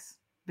CX,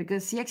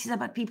 because CX is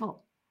about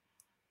people.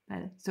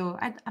 So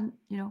I'm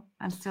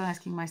still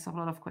asking myself a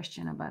lot of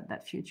questions about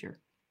that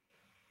future.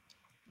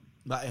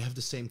 But I have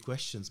the same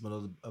questions, but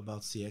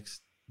about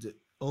CX. The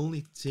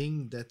only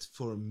thing that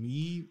for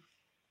me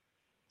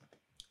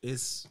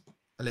is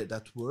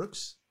that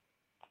works,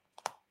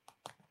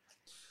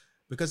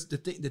 because the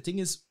thing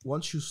is,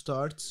 once you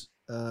start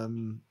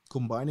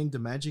combining the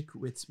magic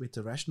with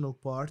the rational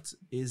part,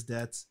 is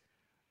that,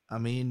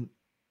 and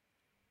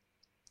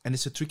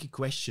it's a tricky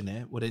question,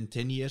 what in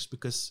 10 years,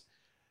 because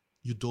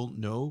you don't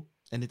know,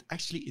 and it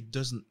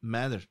doesn't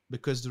matter,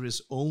 because there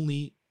is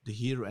only the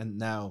here and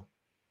now.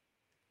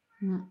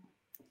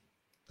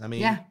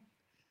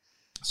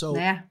 So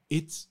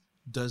it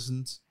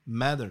doesn't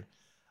matter.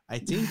 I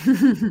think,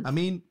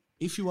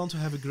 if you want to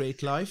have a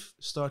great life,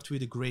 start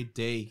with a great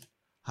day.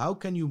 How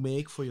can you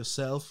make for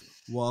yourself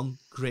one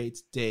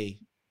great day?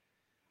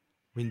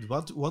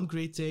 One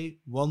great day,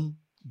 one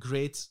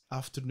great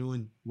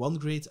afternoon, one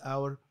great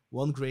hour,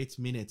 one great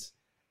minute.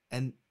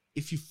 And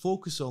if you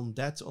focus on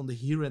that, on the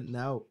here and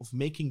now, of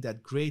making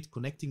that great,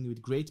 connecting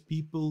with great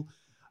people,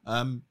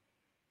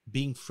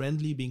 being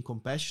friendly, being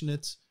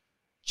compassionate,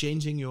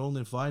 changing your own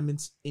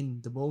environment in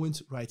the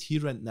moment, right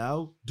here and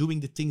now, doing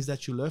the things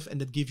that you love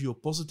and that give you a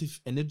positive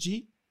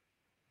energy,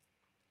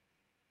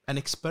 and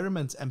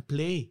experiment and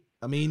play.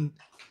 I'm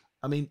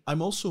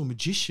also a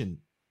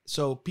magician.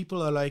 So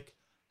people are like,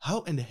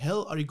 how in the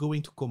hell are you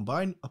going to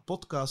combine a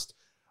podcast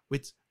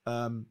with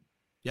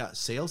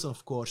sales and,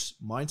 of course,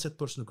 mindset,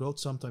 personal growth,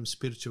 sometimes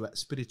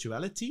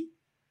spirituality?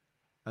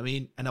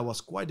 And I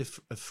was quite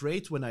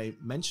afraid when I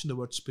mentioned the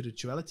word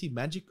spirituality,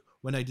 magic,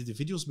 when I did the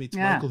videos with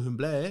Michael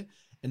Humblay,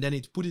 and then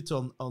it put it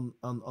on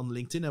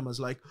LinkedIn. I was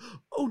like,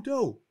 oh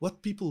no,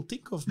 what people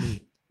think of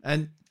me.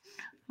 And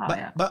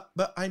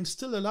but I'm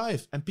still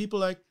alive, and people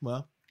like,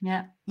 well.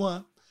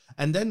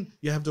 And then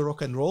you have the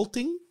rock and roll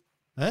thing,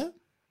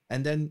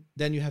 and then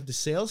you have the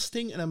sales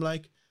thing, and I'm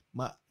like,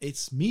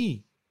 it's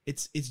me.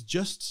 it's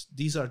just,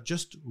 these are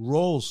just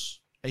roles.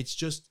 It's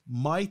just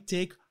my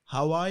take,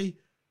 how I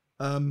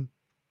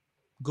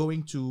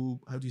going to,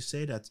 how do you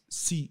say that,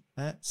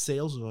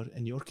 sales, or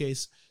in your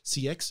case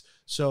CX.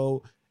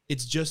 So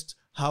it's just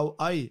how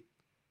I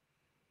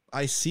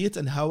see it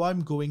and how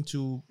I'm going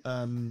to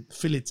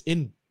fill it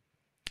in.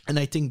 And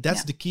I think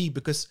that's the key,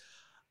 because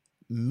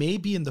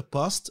maybe in the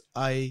past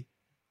I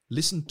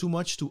listened too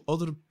much to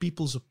other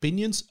people's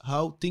opinions,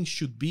 how things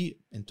should be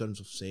in terms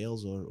of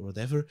sales or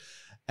whatever.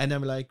 And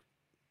I'm like,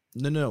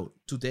 no,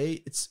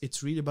 today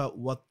it's really about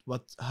what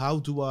how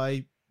do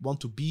I want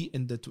to be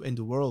in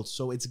the world.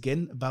 So it's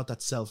again about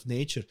that self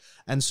nature.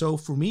 And so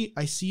for me,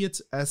 I see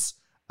it as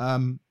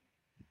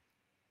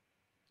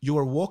you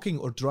are walking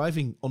or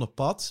driving on a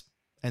path,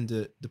 and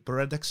the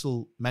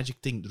paradoxical magic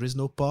thing, there is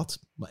no path,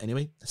 but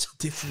anyway, that's a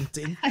different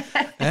thing.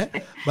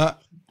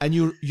 And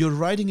you're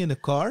riding in a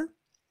car,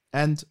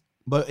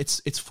 but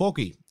it's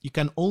foggy. You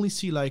can only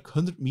see like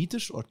 100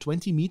 meters or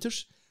 20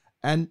 meters,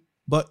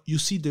 but you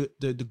see the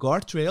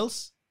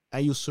guardrails,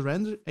 and you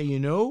surrender, and you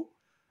know,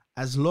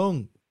 as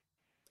long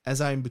as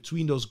I'm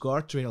between those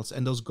guardrails,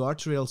 and those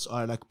guardrails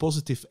are like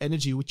positive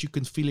energy, which you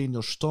can feel in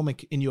your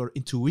stomach, in your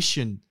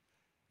intuition,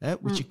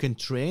 which you can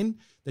train,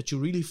 that you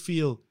really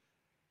feel,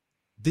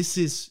 this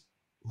is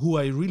who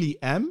I really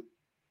am.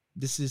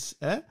 This is,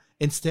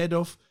 instead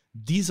of,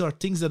 these are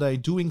things that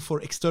I'm doing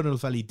for external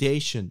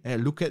validation.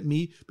 Look at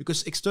me,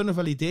 because external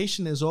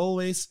validation is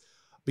always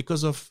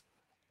because of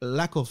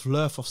lack of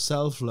love, of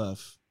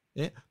self-love.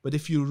 But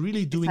if you're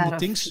really doing the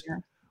things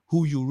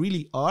who you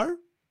really are,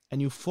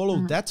 and you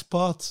follow that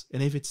path,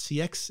 and if it's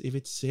CX, if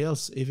it's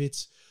sales, if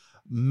it's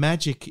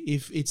magic,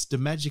 if it's the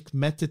magic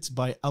method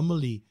by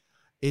Amelie,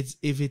 if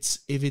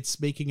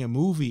it's making a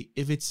movie,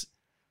 if it's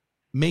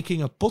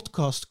making a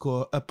podcast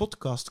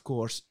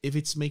course, if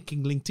it's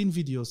making LinkedIn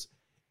videos,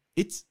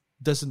 it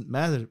doesn't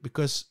matter,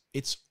 because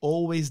it's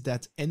always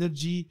that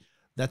energy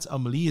that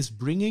Amelie is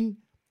bringing,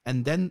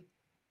 and then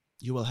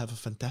you will have a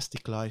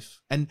fantastic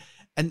life. And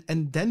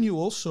then you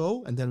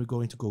also, and then we're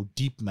going to go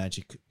deep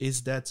magic,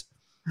 is that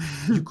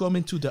you come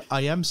into the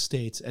I am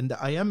state, and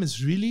the I am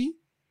is really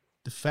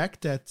the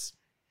fact that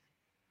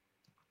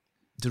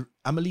the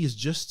Amelie is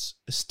just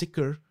a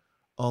sticker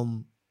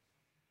on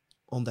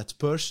that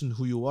person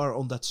who you are,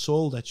 on that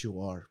soul that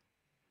you are,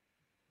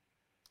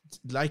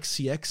 like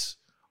CX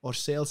or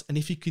sales. And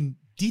if you can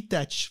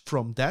detach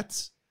from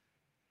that,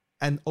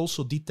 and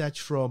also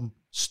detach from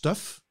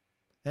stuff,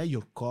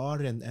 your car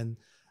and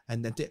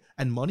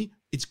money,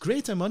 it's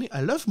great. And money,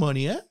 I love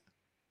money,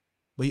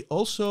 but you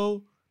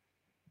also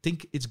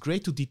think it's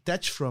great to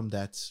detach from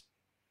that.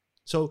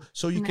 So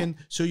you can,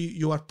 so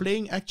you are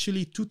playing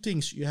actually two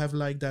things. You have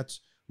like that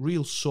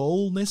real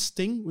soulness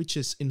thing, which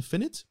is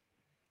infinite,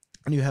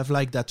 and you have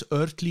like that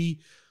earthly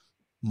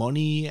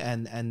money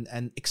and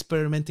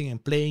experimenting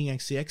and playing and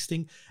CX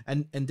thing,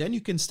 and then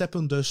you can step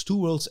on those two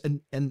worlds,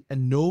 and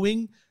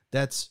knowing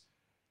that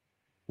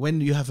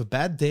when you have a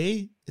bad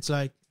day, it's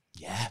like,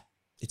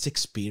 it's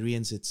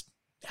experience, it's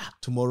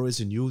tomorrow is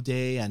a new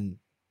day, and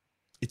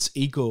it's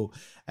ego.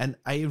 And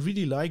I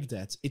really like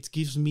that. It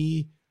gives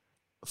me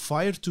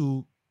fire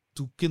to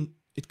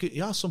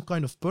some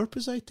kind of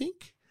purpose, I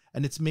think,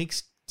 and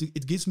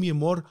it gives me a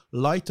more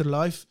lighter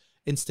life,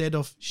 instead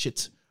of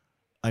shit,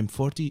 I'm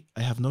 40,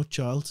 I have no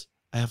child,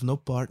 I have no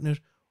partner,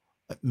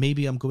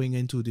 maybe I'm going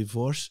into a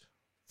divorce,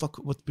 fuck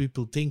what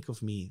people think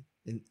of me.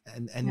 And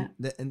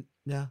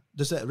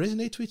does that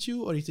resonate with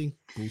you, or you think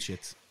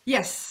bullshit?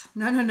 Yes.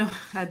 No.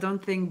 I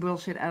don't think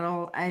bullshit at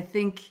all. I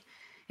think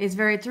it's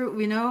very true.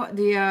 We know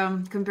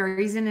the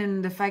comparison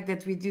and the fact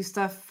that we do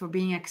stuff for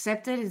being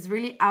accepted is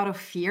really out of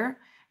fear.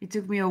 It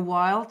took me a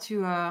while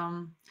to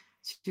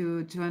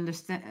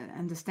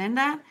understand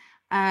that.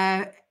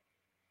 I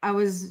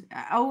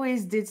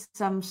always did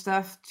some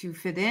stuff to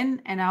fit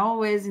in, and I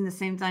always, in the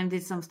same time,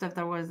 did some stuff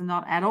that was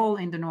not at all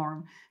in the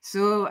norm.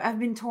 So I've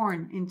been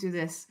torn into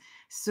this.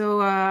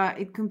 So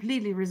it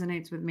completely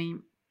resonates with me.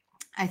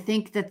 I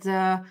think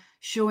that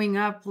showing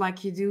up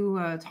like you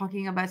do,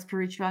 talking about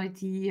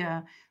spirituality,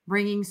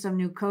 bringing some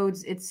new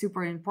codes, it's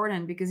super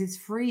important, because it's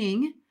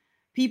freeing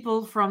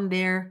people from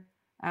their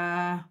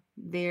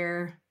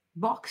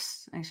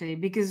box, actually,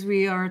 because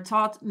we are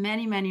taught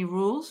many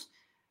rules.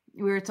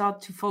 We are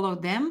taught to follow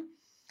them,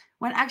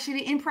 when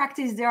actually in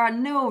practice there are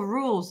no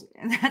rules.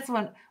 And that's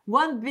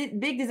one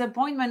big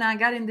disappointment I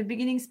got in the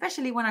beginning,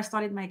 especially when I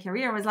started my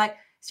career. I was like,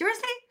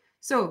 seriously?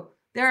 So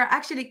there are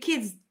actually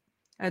kids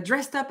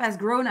dressed up as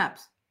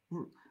grown-ups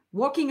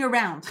walking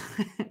around.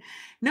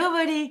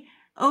 Nobody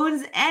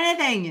owns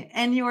anything,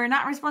 and you are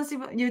not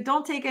responsible. You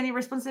don't take any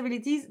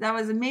responsibilities. That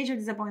was a major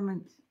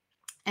disappointment.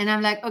 And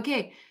I'm like,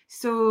 okay,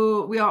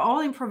 so we are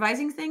all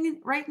improvising things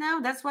right now.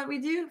 That's what we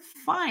do.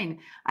 Fine.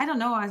 I don't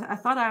know. I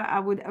thought I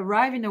would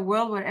arrive in a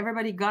world where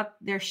everybody got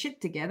their shit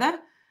together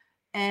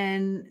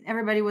and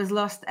everybody was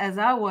lost as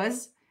I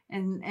was.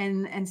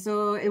 And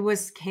so it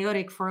was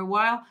chaotic for a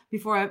while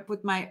before I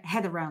put my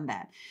head around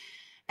that.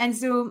 And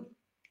so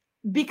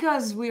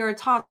because we are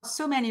taught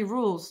so many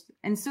rules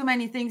and so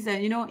many things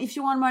that, if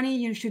you want money,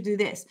 you should do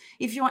this.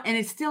 If you want, and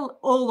it's still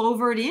all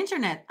over the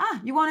internet.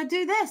 You want to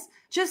do this,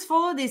 just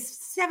follow these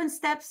 7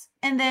 steps,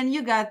 and then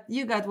you got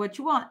what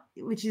you want,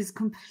 which is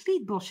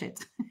complete bullshit.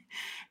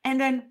 And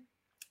then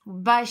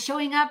by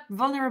showing up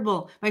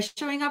vulnerable, by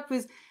showing up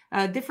with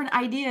different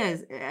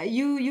ideas,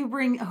 you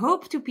bring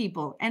hope to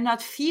people and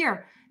not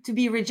fear to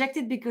be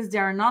rejected because they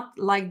are not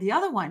like the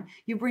other one.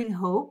 You bring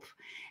hope.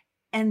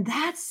 And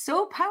that's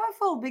so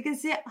powerful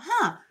because,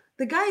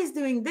 the guy is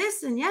doing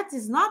this and yet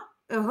is not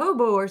a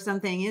hobo or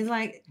something. It's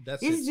like,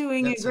 he's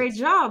doing a great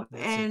job.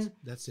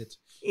 That's it.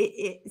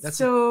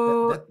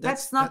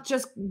 That's not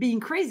just being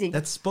crazy.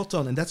 That's spot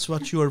on. And that's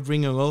what you are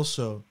bringing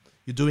also.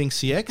 You're doing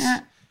CX,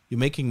 you're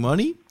making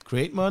money,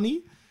 great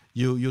money.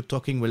 You're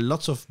talking with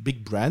lots of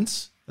big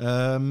brands.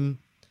 And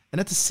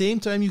at the same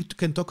time, you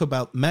can talk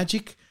about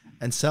magic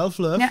and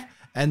self-love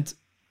and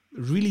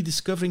really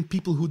discovering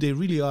people who they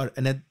really are.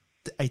 And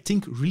I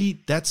think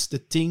really that's the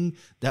thing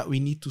that we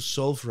need to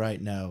solve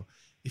right now.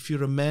 If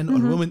you're a man or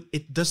a woman,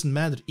 it doesn't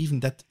matter.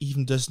 That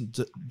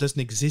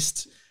doesn't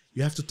exist.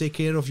 You have to take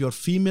care of your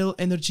female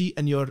energy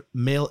and your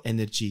male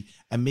energy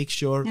and make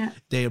sure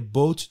they are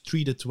both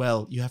treated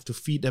well. You have to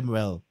feed them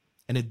well.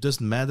 And it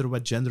doesn't matter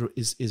what gender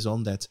is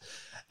on that.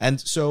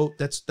 And so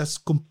that's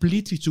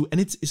completely true.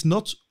 And it's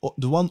not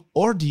the one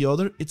or the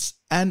other. It's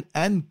and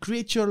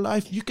create your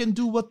life. You can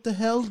do what the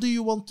hell do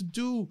you want to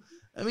do.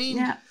 I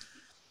mean...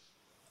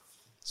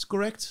 It's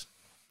correct.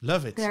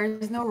 Love it. There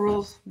is no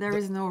rules. There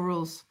is no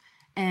rules.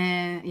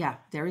 And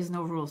there is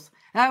no rules.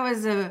 That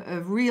was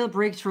a real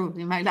breakthrough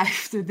in my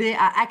life today.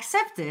 I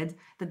accepted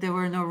that there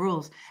were no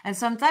rules. And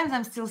sometimes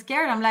I'm still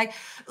scared. I'm like,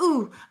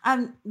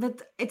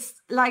 but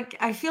it's like,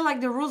 I feel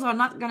like the rules are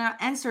not going to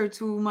answer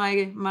to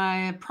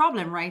my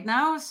problem right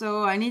now.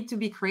 So I need to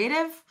be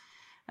creative.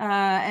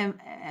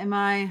 Am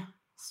I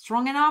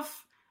strong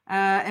enough?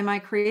 Am I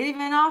creative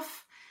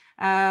enough?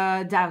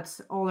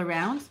 Doubts all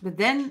around. But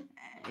then,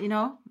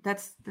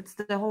 that's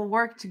the whole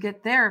work to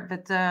get there.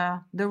 But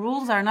the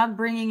rules are not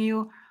bringing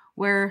you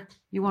where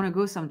you want to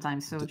go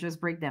sometimes. So just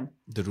break them.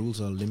 The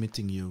rules are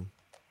limiting you.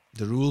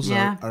 The rules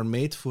are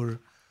made for,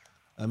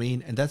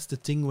 and that's the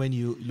thing when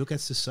you look at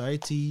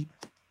society,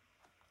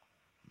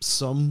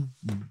 somebody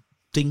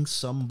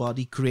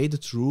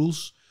created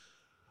rules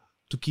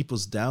to keep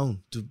us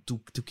down,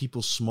 to keep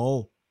us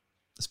small,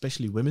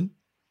 especially women.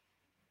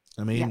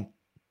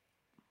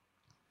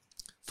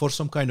 For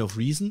some kind of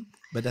reason,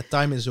 but that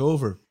time is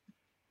over.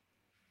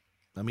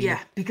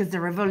 Because the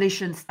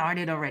revolution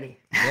started already.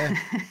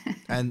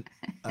 And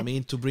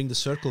to bring the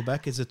circle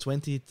back, it's the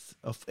 20th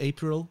of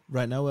April.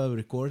 Right now we're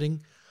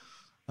recording.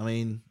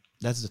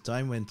 That's the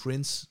time when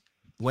Prince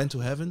went to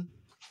heaven,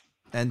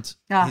 and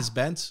his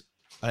band,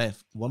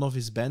 one of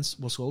his bands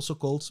was also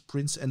called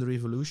Prince and the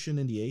Revolution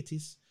in the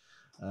 80s.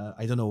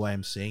 I don't know why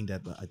I'm saying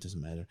that, but it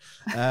doesn't matter.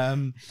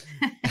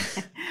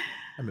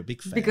 I'm a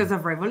big fan. Because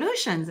of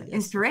revolutions,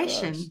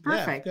 inspiration.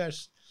 Perfect. Yeah, of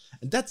course.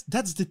 And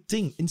that's the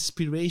thing,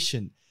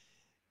 inspiration.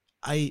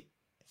 I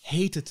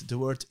hated the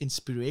word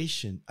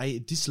inspiration.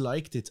 I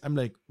disliked it. I'm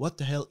like, what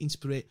the hell?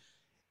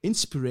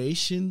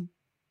 Inspiration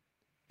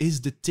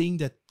is the thing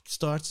that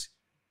starts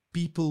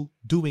people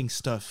doing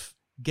stuff,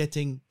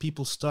 getting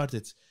people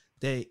started.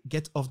 They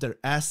get off their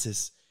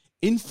asses.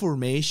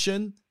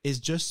 Information is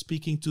just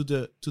speaking to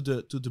the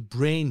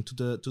brain, to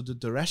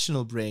the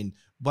rational brain.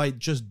 By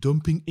just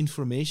dumping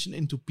information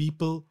into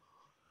people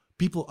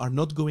are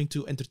not going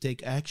to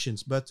undertake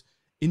actions. But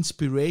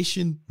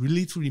inspiration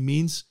literally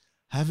means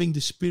having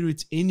the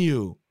spirit in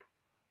you.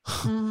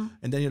 And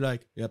then you're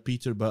like,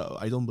 Peter,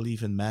 but I don't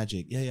believe in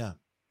magic.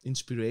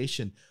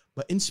 Inspiration.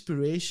 But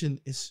inspiration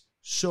is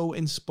so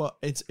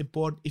it's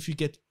important. If you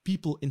get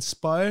people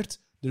inspired,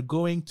 they're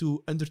going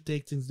to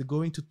undertake things. They're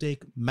going to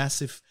take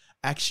massive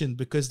action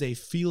because they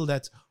feel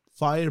that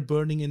fire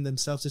burning in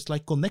themselves. It's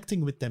like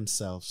connecting with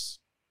themselves.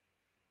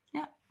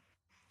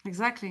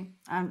 Exactly.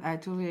 I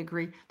totally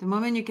agree. The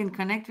moment you can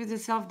connect with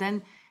yourself,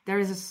 then there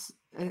is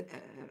a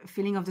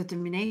feeling of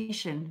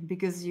determination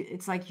because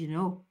it's like,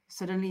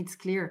 suddenly it's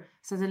clear.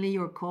 Suddenly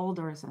you're called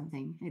or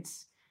something. It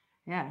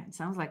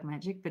sounds like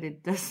magic, but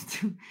it does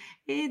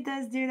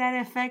do that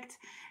effect.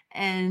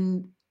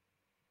 And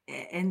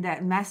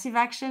that massive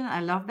action, I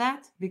love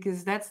that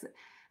because that's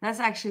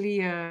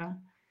actually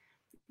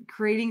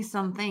creating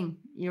something.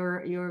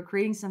 You're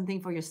creating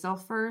something for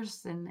yourself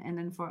first and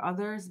then for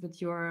others,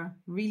 but you're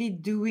really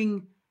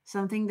doing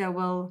something that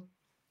will,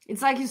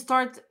 it's like you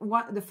start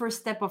the first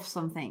step of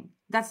something.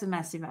 That's a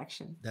massive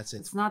action. That's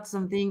it. It's not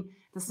something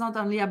that's not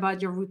only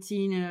about your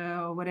routine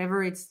or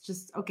whatever. It's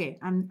just, okay,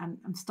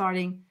 I'm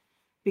starting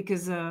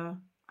because I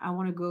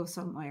want to go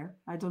somewhere.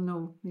 I don't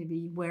know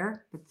maybe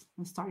where, but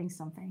I'm starting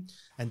something.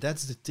 And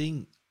that's the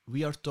thing.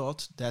 We are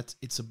taught that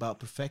it's about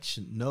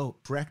perfection. No,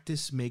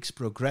 practice makes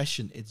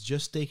progression. It's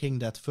just taking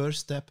that first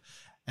step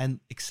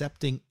and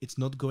accepting it's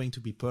not going to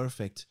be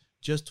perfect.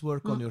 Just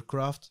work on your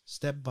craft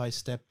step by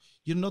step.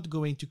 You're not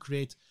going to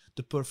create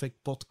the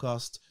perfect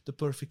podcast, the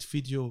perfect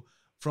video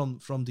from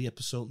the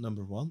episode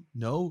number 1.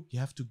 No, you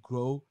have to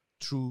grow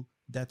through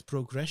that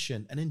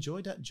progression and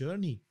enjoy that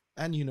journey.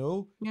 And you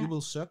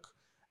will suck,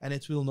 and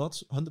it will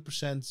not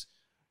 100%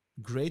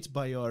 great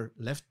by your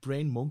left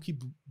brain monkey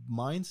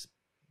mind.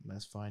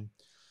 That's fine.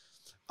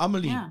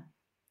 Amelie.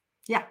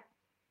 Yeah.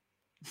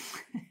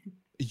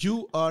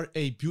 You are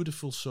a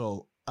beautiful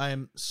soul. I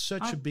am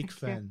such a big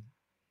fan.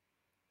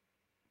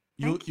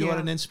 You are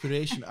an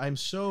inspiration. I'm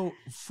so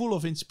full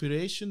of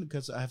inspiration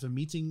because I have a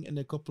meeting in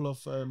a couple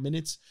of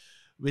minutes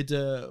with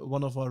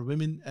one of our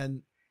women,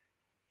 and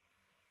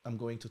I'm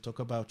going to talk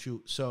about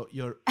you. So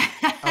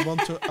I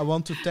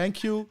want to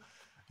thank you.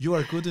 You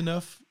are good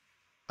enough.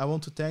 I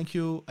want to thank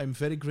you. I'm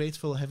very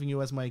grateful having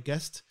you as my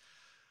guest.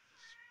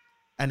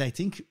 And I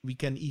think we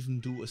can even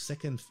do a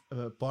second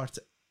part.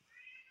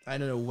 I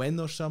don't know when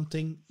or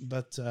something,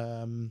 but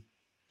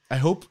I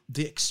hope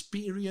the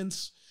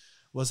experience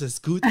was as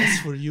good as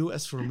for you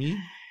as for me.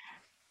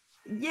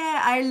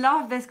 Yeah, I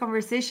love this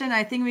conversation.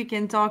 I think we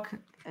can talk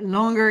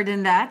longer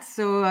than that.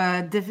 So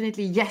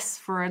definitely yes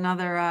for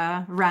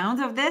another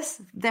round of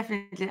this.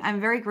 Definitely.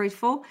 I'm very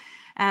grateful.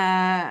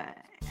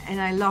 And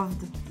I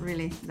loved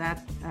really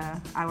that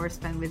hour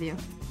spent with you.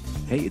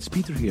 Hey, it's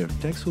Peter here.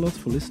 Thanks a lot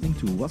for listening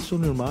to What's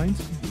on Your Mind.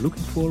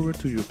 Looking forward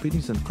to your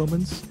opinions and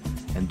comments.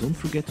 And don't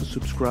forget to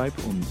subscribe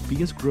on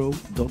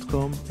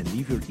psgrow.com and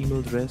leave your email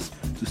address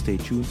to stay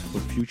tuned for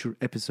future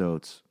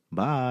episodes.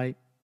 Bye!